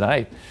 60s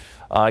tonight.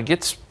 It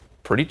gets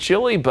pretty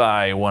chilly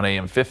by 1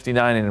 a.m.,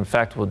 59, and in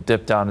fact, we'll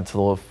dip down into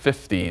the low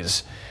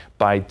 50s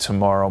by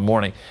tomorrow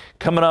morning.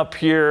 Coming up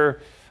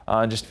here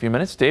in just a few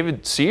minutes,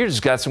 David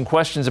Sears got some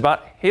questions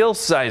about hail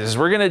sizes.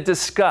 We're going to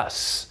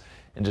discuss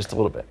in just a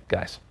little bit,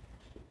 guys.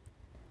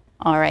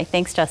 All right,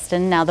 thanks,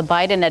 Justin. Now, the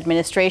Biden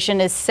administration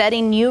is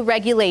setting new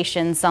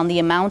regulations on the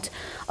amount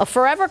of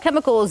forever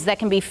chemicals that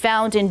can be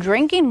found in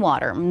drinking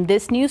water.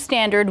 This new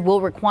standard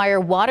will require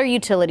water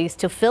utilities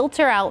to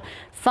filter out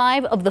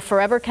 5 of the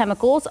forever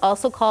chemicals,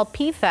 also called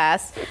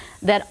PFAS,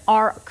 that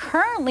are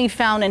currently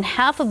found in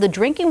half of the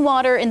drinking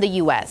water in the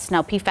U.S.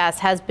 Now, PFAS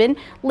has been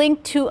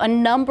linked to a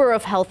number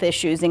of health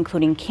issues,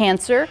 including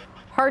cancer,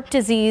 heart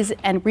disease,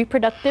 and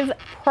reproductive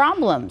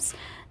problems.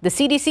 The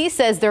CDC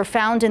says they're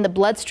found in the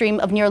bloodstream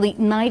of nearly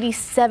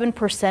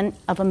 97%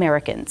 of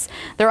Americans.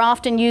 They're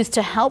often used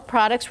to help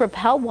products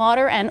repel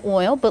water and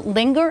oil, but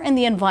linger in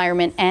the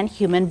environment and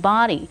human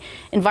body.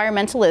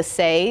 Environmentalists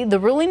say the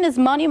ruling is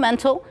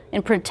monumental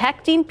in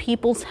protecting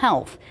people's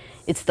health.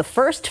 It's the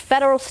first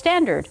federal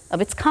standard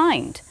of its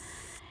kind.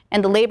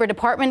 And the Labor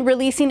Department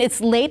releasing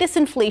its latest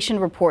inflation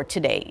report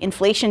today.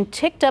 Inflation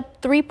ticked up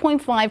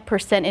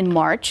 3.5% in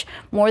March,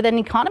 more than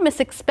economists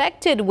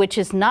expected, which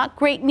is not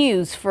great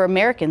news for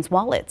Americans'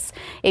 wallets.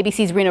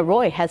 ABC's Rena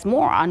Roy has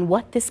more on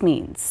what this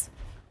means.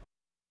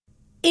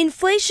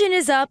 Inflation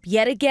is up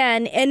yet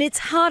again, and it's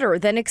hotter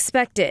than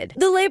expected.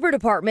 The Labor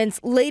Department's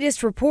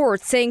latest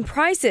report saying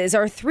prices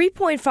are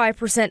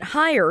 3.5%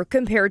 higher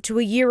compared to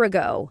a year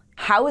ago.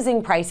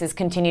 Housing prices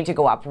continue to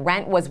go up.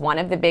 Rent was one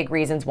of the big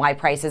reasons why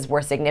prices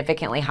were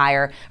significantly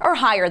higher or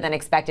higher than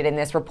expected in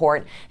this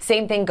report.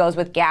 Same thing goes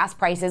with gas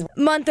prices.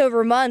 Month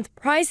over month,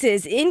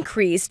 prices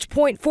increased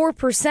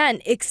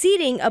 0.4%,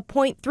 exceeding a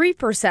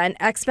 0.3%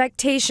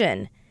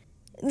 expectation.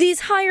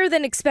 These higher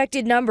than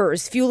expected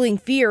numbers fueling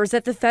fears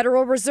that the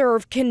Federal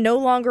Reserve can no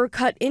longer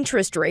cut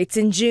interest rates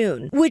in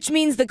June, which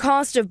means the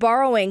cost of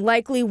borrowing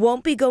likely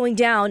won't be going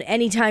down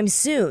anytime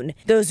soon.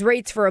 Those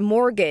rates for a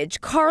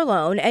mortgage, car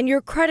loan, and your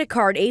credit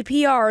card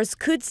APRs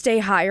could stay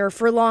higher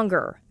for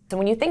longer. So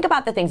when you think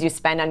about the things you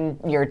spend on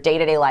your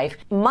day-to-day life,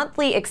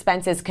 monthly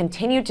expenses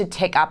continue to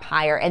tick up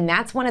higher, and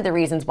that's one of the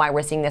reasons why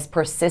we're seeing this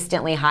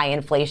persistently high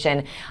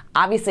inflation.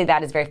 Obviously,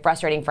 that is very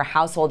frustrating for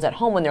households at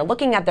home when they're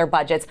looking at their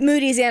budgets.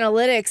 Moody's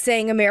Analytics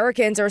saying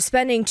Americans are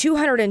spending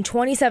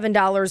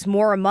 $227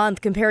 more a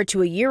month compared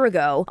to a year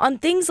ago on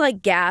things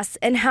like gas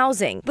and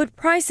housing, but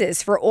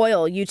prices for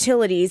oil,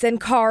 utilities, and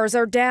cars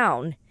are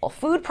down.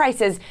 Food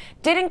prices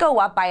didn't go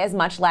up by as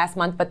much last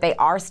month, but they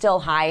are still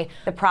high.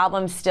 The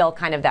problem's still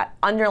kind of that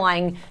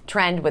underlying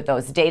trend with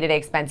those day-to-day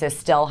expenses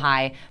still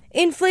high.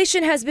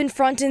 Inflation has been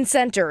front and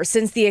center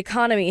since the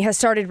economy has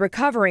started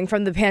recovering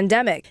from the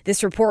pandemic.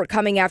 This report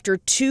coming after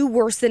 2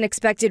 worse than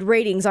expected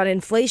ratings on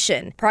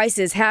inflation.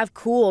 Prices have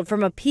cooled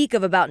from a peak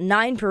of about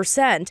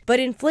 9%, but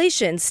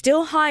inflation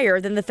still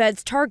higher than the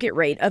Fed's target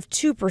rate of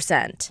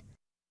 2%.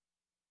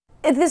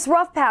 This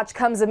rough patch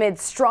comes amid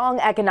strong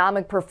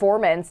economic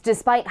performance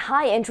despite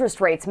high interest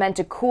rates meant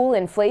to cool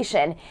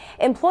inflation.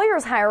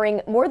 Employers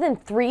hiring more than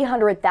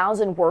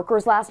 300,000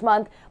 workers last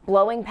month,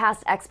 blowing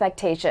past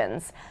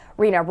expectations.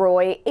 Rena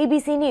Roy,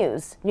 ABC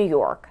News, New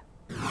York.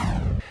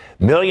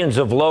 Millions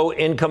of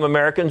low-income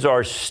Americans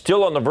are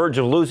still on the verge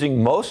of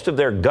losing most of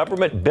their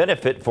government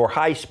benefit for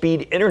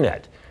high-speed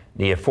internet.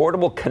 The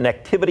Affordable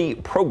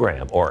Connectivity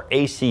Program, or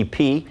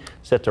ACP,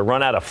 set to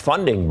run out of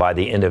funding by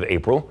the end of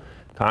April.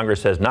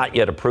 Congress has not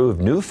yet approved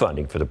new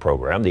funding for the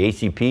program. The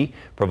ACP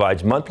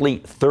provides monthly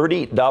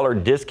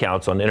 $30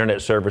 discounts on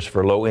internet service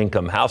for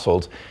low-income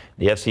households.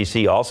 The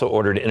FCC also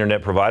ordered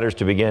internet providers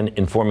to begin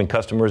informing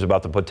customers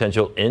about the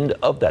potential end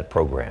of that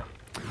program.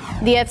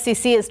 The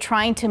FCC is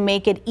trying to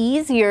make it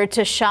easier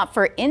to shop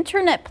for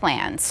internet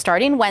plans.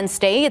 Starting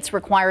Wednesday, it's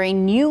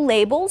requiring new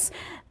labels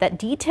that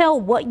detail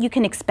what you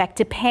can expect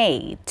to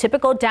pay,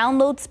 typical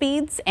download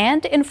speeds,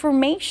 and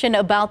information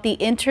about the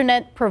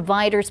internet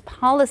provider's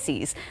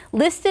policies,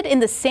 listed in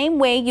the same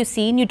way you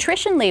see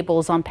nutrition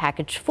labels on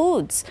packaged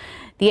foods.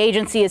 The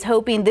agency is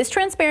hoping this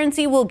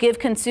transparency will give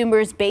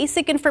consumers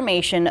basic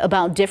information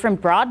about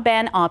different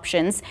broadband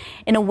options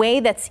in a way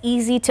that's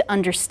easy to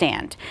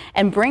understand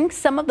and bring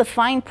some of the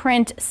fine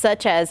print,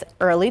 such as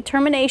early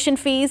termination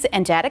fees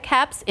and data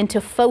caps, into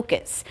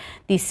focus.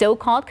 These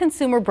so-called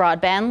consumer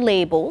broadband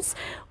labels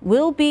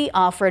will be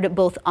offered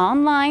both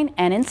online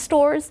and in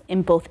stores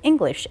in both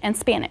English and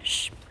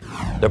Spanish.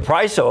 The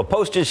price of a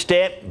postage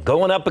stamp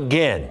going up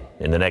again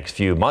in the next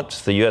few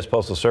months. The U.S.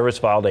 Postal Service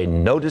filed a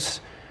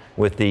notice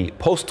with the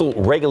Postal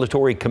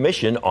Regulatory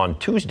Commission on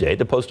Tuesday.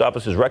 The post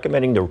office is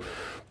recommending the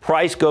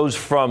price goes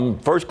from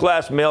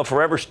first-class mail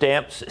forever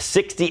stamps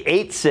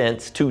 68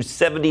 cents to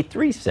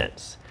 73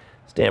 cents.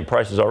 Stamp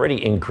prices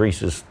already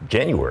increases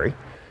January.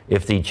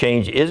 If the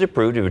change is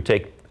approved, it would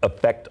take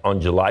effect on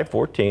July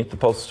 14th. The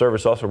Postal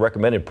Service also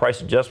recommended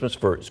price adjustments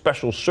for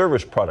special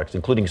service products,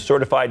 including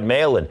certified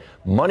mail and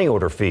money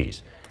order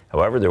fees.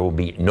 However, there will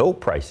be no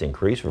price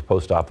increase for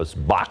post office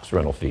box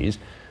rental fees.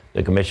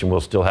 The commission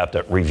will still have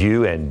to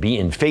review and be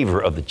in favor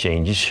of the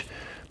changes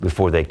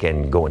before they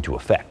can go into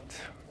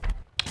effect.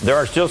 There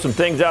are still some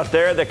things out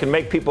there that can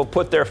make people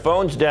put their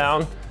phones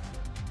down.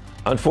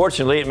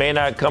 Unfortunately, it may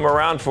not come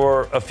around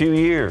for a few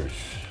years.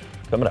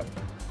 Coming up.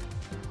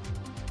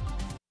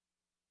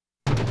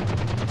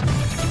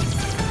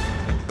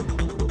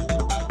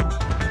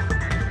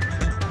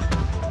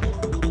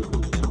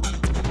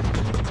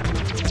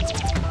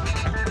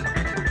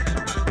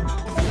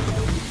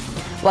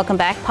 Welcome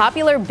back.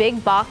 Popular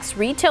big box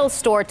retail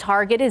store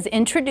Target is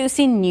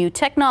introducing new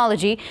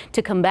technology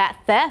to combat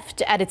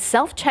theft at its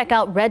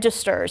self-checkout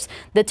registers.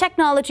 The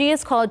technology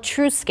is called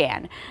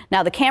TrueScan.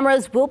 Now, the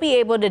cameras will be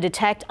able to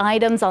detect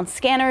items on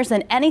scanners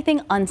and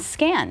anything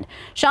unscanned.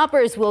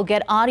 Shoppers will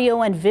get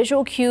audio and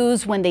visual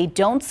cues when they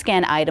don't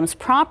scan items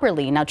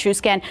properly. Now,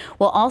 TrueScan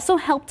will also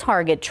help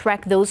Target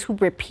track those who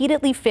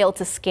repeatedly fail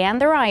to scan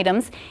their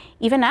items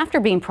even after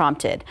being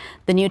prompted.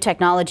 The new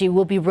technology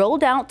will be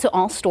rolled out to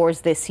all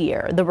stores this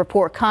year. The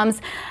report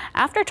comes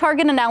after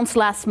Target announced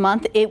last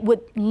month it would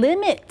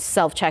limit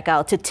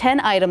self-checkout to 10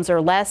 items or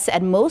less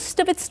at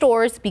most of its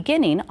stores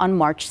beginning on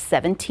March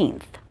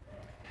 17th.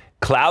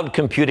 Cloud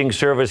computing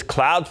service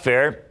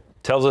Cloudflare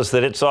tells us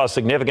that it saw a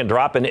significant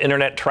drop in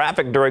internet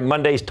traffic during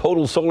Monday's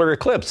total solar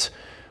eclipse.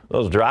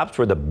 Those drops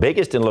were the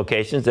biggest in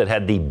locations that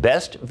had the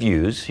best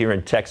views. Here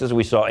in Texas,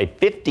 we saw a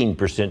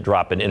 15%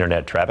 drop in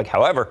internet traffic.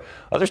 However,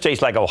 other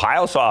states like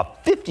Ohio saw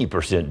a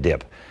 50%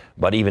 dip.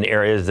 But even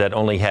areas that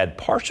only had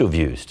partial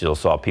views still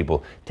saw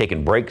people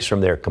taking breaks from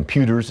their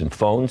computers and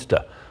phones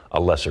to a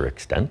lesser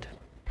extent.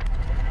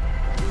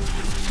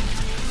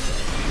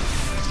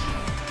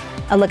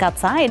 A look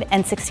outside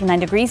and 69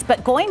 degrees,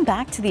 but going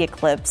back to the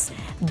eclipse,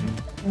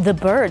 the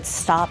birds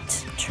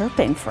stopped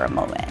chirping for a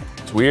moment.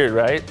 It's weird,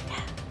 right?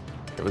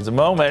 It was a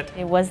moment.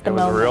 It was the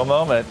moment. It was a real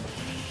moment.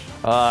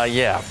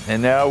 Yeah,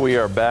 and now we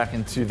are back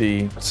into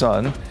the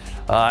sun.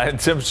 And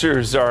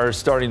temperatures are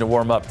starting to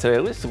warm up today,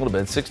 at least a little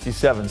bit.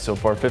 67 so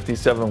far.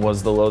 57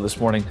 was the low this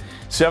morning.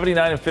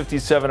 79 and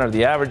 57 are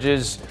the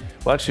averages.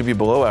 We'll actually be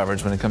below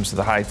average when it comes to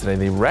the high today.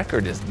 The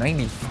record is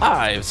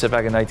 95, set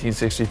back in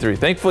 1963.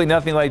 Thankfully,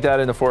 nothing like that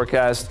in the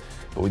forecast,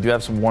 but we do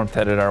have some warmth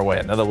headed our way.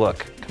 Another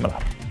look coming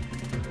up.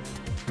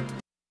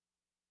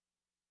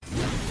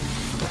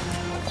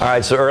 All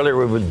right, so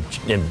earlier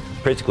in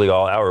basically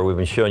all hour, we've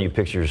been showing you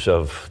pictures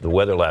of the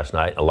weather last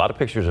night, a lot of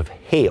pictures of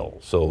hail.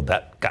 So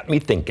that got me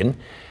thinking,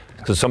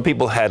 because some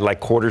people had like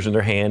quarters in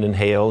their hand and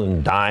hail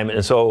and dime.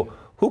 And so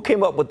who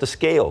came up with the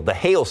scale, the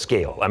hail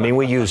scale? I mean,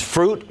 we use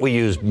fruit, we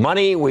use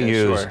money, we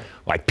use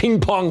like ping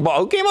pong ball.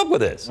 Who came up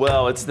with this?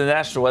 Well, it's the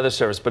National Weather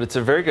Service, but it's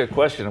a very good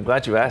question. I'm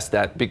glad you asked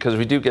that, because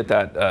we do get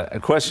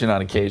that question on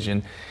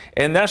occasion.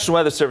 And National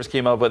Weather Service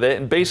came up with it.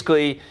 And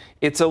basically,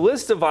 it's a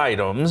list of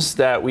items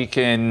that we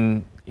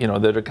can,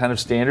 that are kind of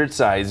standard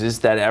sizes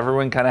that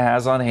everyone kind of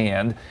has on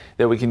hand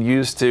that we can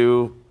use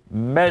to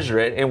measure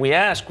it. And we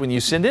ask, when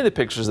you send in the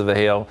pictures of the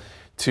hail,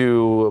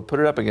 to put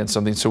it up against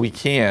something so we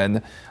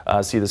can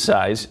see the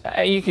size.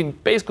 You can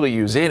basically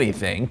use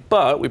anything,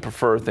 but we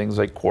prefer things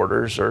like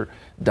quarters or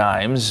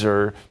dimes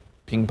or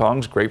ping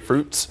pongs,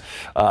 grapefruits.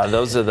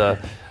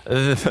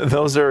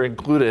 Those are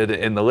included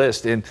in the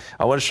list. And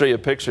I want to show you a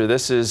picture.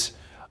 This is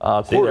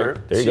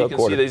quarter. There you go, can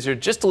quarter. see these are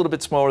just a little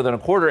bit smaller than a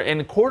quarter.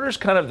 And a quarter is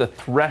kind of the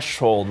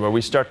threshold where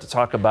we start to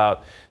talk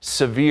about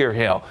severe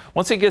hail.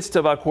 Once it gets to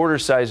about quarter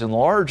size and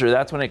larger,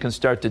 that's when it can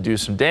start to do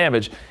some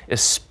damage,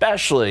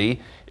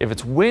 especially if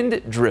it's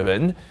wind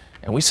driven.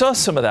 And we saw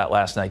some of that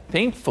last night.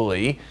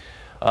 Thankfully,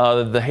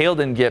 the hail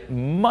didn't get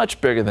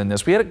much bigger than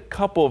this. We had a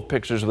couple of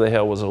pictures where the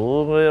hail was a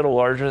little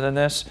larger than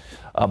this,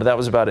 but that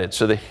was about it.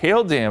 So the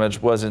hail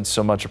damage wasn't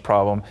so much a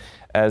problem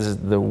as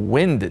the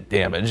wind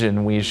damage.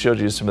 And we showed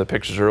you some of the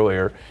pictures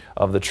earlier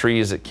of the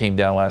trees that came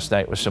down last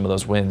night with some of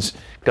those winds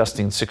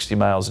gusting 60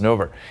 miles and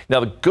over. Now,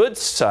 the good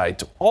side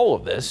to all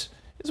of this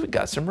is we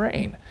got some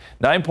rain.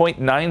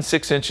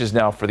 9.96 inches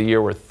now for the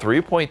year. We're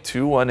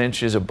 3.21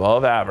 inches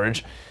above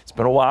average. It's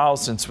been a while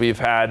since we've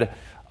had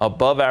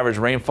above average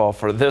rainfall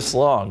for this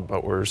long,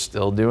 but we're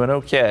still doing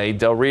okay.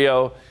 Del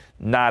Rio,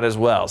 not as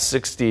well.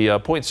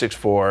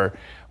 60.64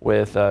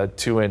 with a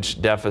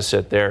 2-inch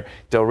deficit there.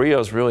 Del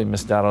Rio's really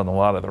missed out on a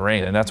lot of the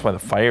rain, and that's why the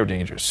fire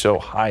danger is so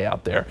high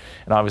out there.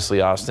 And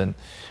obviously Austin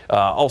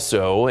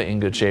also in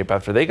good shape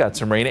after they got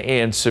some rain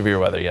and severe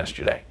weather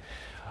yesterday.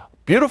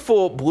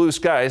 Beautiful blue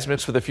skies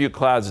mixed with a few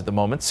clouds at the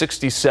moment.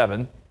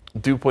 67.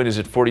 Dew point is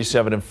at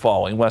 47 and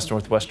falling.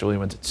 West-northwesterly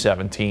winds at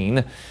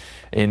 17.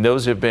 And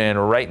those have been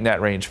right in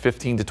that range,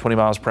 15 to 20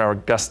 miles per hour,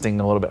 gusting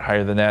a little bit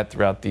higher than that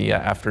throughout the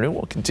afternoon.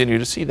 We'll continue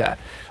to see that.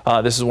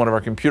 This is one of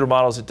our computer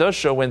models. It does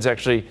show winds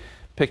actually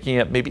picking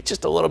up maybe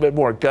just a little bit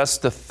more. Gusts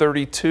to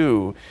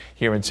 32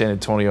 here in San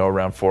Antonio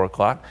around 4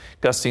 o'clock.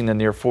 Gusting to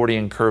near 40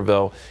 in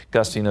Kerrville,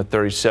 gusting to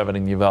 37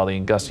 in Uvalde,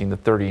 and gusting to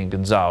 30 in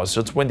Gonzales.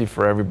 So it's windy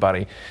for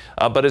everybody.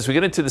 But as we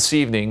get into this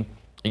evening,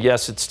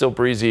 yes, it's still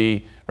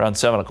breezy around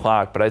 7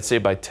 o'clock, but I'd say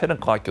by 10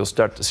 o'clock you'll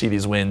start to see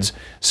these winds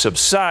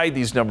subside.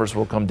 These numbers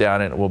will come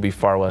down and it will be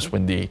far less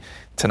windy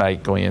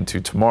tonight going into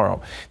tomorrow.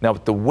 Now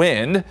with the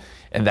wind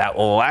and that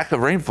lack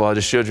of rainfall I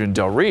just showed you in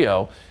Del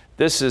Rio,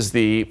 this is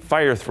the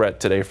fire threat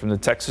today from the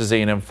Texas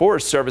A&M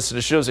Forest Service, and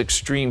it shows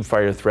extreme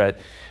fire threat.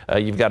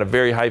 You've got a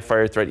very high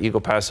fire threat, Eagle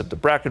Pass up to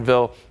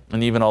Brackenville,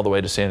 and even all the way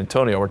to San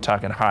Antonio. We're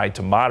talking high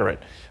to moderate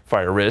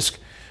fire risk,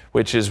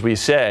 which is, we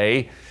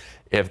say,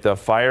 if the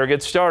fire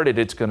gets started,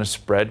 it's going to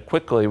spread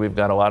quickly. We've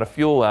got a lot of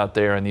fuel out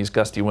there, and these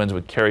gusty winds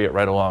would carry it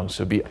right along,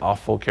 so be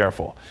awful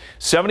careful.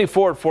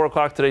 74 at 4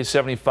 o'clock today,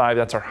 75.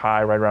 That's our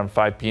high right around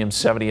 5 p.m.,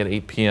 70 at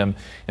 8 p.m.,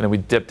 and then we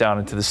dip down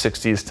into the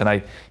 60s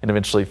tonight and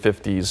eventually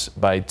 50s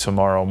by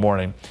tomorrow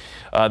morning.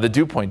 The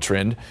dew point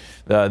trend,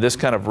 this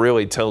kind of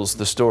really tells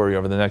the story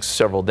over the next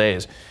several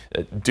days.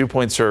 Dew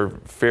points are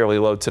fairly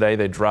low today.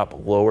 They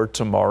drop lower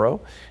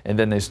tomorrow, and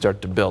then they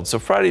start to build. So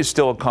Friday is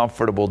still a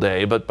comfortable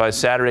day, but by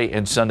Saturday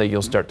and Sunday,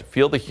 you'll start to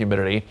feel the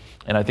humidity,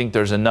 and I think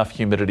there's enough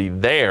humidity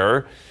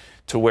there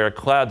to where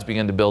clouds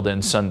begin to build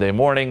in Sunday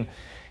morning.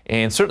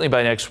 And certainly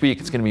by next week,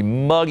 it's going to be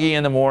muggy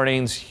in the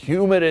mornings,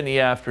 humid in the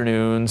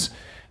afternoons.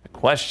 The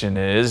question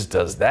is,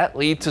 does that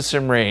lead to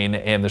some rain?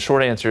 And the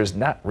short answer is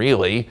not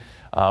really.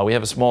 We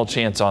have a small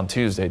chance on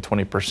Tuesday,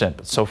 20%,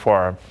 but so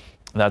far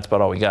that's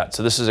about all we got.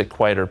 So this is a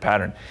quieter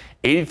pattern.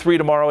 83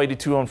 tomorrow,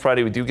 82 on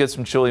Friday. We do get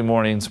some chilly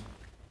mornings,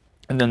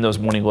 and then those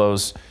morning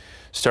lows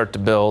start to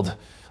build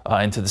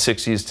into the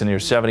 60s to near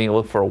 70.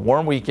 Look for a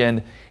warm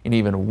weekend, an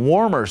even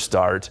warmer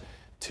start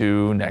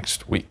to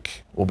next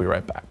week. We'll be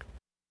right back.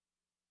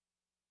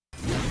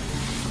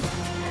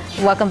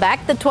 Welcome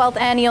back. The 12th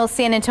annual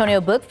San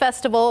Antonio Book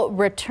Festival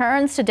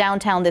returns to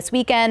downtown this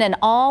weekend, and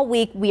all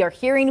week we are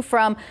hearing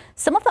from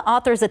some of the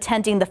authors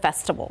attending the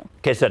festival.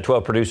 KSAT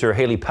 12 producer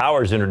Haley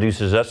Powers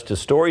introduces us to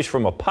stories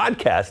from a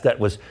podcast that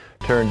was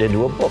turned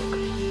into a book.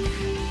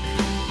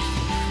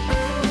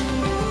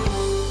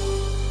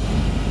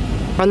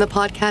 From the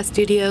podcast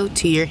studio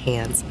to your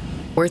hands,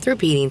 Worth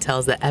Repeating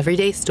tells the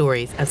everyday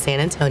stories of San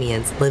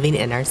Antonians living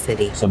in our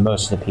city. So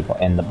most of the people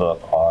in the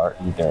book are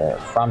either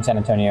from San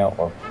Antonio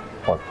or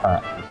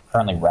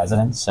currently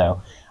residents.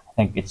 So I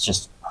think it's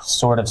just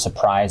sort of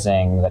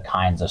surprising the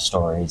kinds of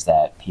stories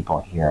that people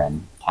here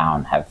in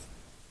town have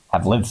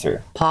lived through.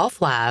 Paul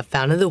Flav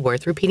founded the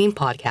Worth Repeating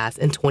podcast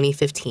in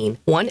 2015.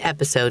 One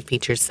episode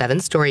features 7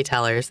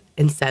 storytellers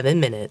in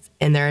 7 minutes,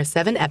 and there are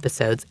 7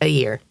 episodes a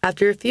year.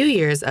 After a few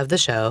years of the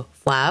show,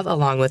 Flav,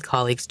 along with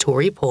colleagues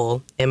Tori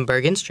Pohl and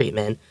Bergen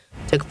Streetman,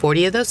 took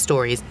 40 of those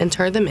stories and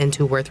turned them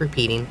into Worth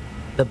Repeating,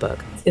 the book.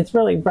 It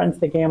really runs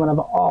the gamut of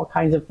all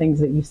kinds of things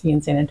that you see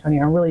in San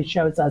Antonio and really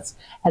shows us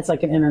as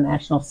like an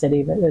international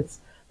city that it's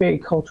very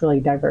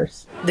culturally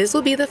diverse. This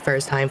will be the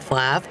first time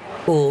Flav,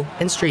 Pohl,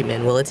 and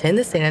Streetman will attend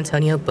the San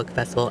Antonio Book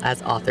Festival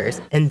as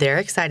authors, and they're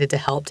excited to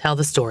help tell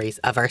the stories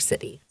of our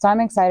city. So I'm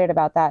excited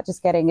about that,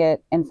 just getting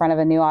it in front of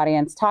a new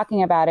audience,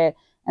 talking about it,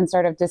 and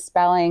sort of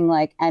dispelling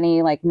any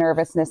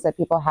nervousness that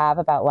people have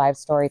about live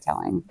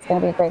storytelling. It's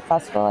going to be a great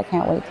festival. I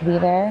can't wait to be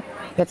there.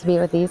 Get to be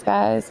with these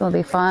guys. It'll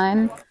be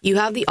fun. You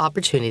have the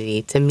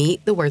opportunity to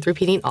meet the Worth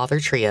Repeating author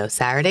trio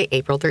Saturday,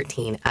 April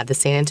 13 at the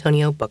San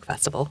Antonio Book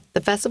Festival. The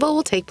festival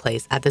will take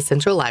place at the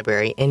Central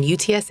Library in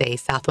UTSA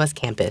Southwest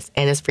Campus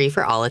and is free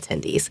for all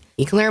attendees.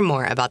 You can learn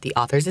more about the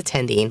authors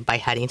attending by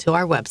heading to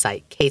our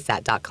website,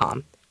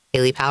 KSAT.com.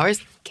 Haley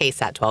Powers,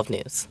 KSAT 12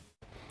 News.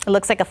 It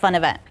looks like a fun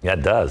event. Yeah,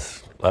 it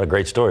does. A lot of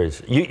great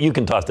stories. You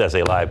can toss to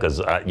SA Live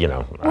because,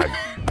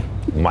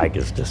 Mike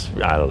is just,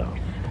 I don't know.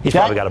 He's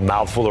probably got a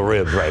mouthful of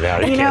ribs right now.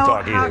 He can't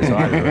talk either, so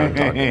I don't know what I'm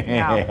talking.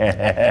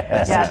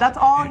 Yeah, that's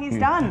all he's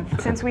done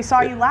since we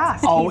saw you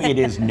last. Oh, it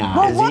is not.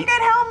 Well, look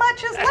at how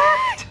much is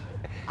left.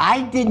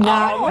 I did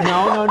not.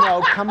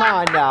 No. Come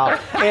on now.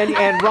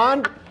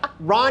 And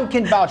Ron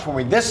can vouch for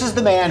me. This is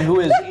the man who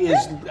is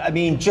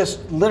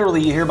just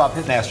literally, you hear about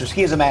pit masters.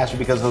 He is a master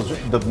because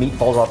the meat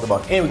falls off the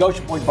bone. Anyway,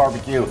 Ocean Point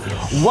Barbecue.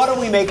 What are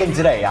we making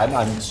today?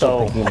 I'm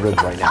still thinking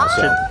ribs right now.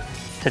 So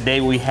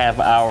today we have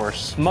our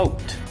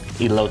smoked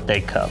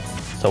elote cup.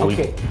 So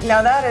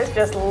Now that is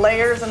just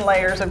layers and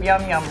layers of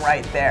yum yum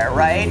right there,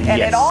 right? And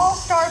Yes. it all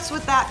starts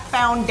with that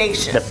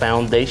foundation. the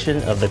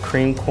foundation of the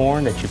cream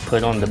corn that you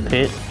put on the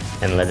pit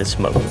and let it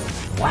smoke.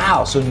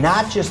 Wow, so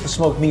not just the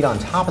smoked meat on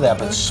top of that,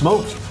 but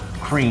smoked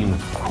cream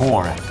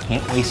corn. I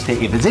can't wait to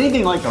taste. If it's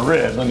anything like the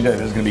ribs, let me tell you,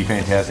 this is going to be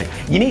fantastic.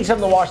 You need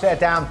something to wash that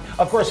down.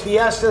 Of course,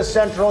 Fiesta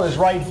Central is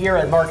right here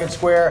at Market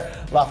Square.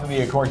 La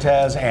Familia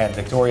Cortez and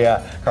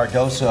Victoria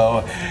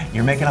Cardoso.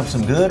 You're making up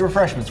some good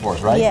refreshments for us,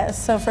 right? Yes,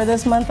 so for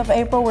this month of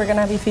April, we're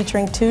gonna be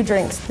featuring 2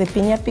 drinks, the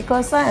Piña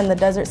Picosa and the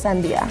Desert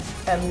Sandia.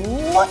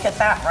 And look at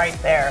that right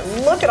there.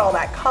 Look at all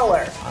that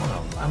color.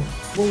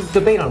 We'll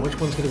debate on which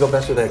one's going to go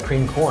best with that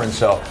cream corn.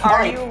 So,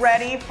 Are you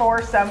ready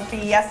for some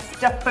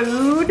Fiesta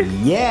food?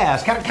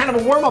 Yes, kind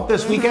of a warm up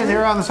this weekend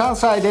here on the South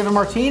Side. David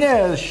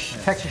Martinez,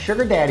 Texas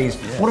Sugar Daddies.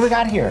 What do we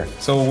got here?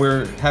 So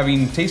we're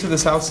having Taste of the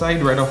South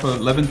Side right off of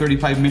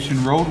 1135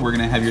 Mission Road. We're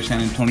gonna have your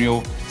San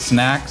Antonio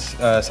snacks,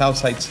 South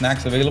Side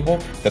snacks available.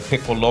 The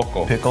Pico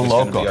Loco. Pico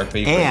Loco.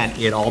 And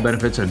it all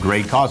benefits a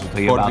great cause. We'll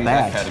tell you about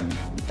that. Academy.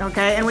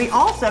 Okay, and we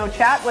also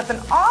chat with an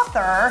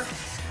author,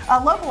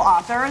 a local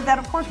author that,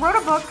 of course, wrote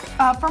a book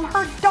from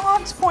her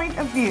dog's point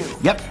of view.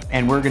 Yep,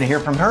 and we're going to hear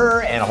from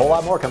her and a whole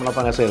lot more coming up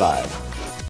on SA Live.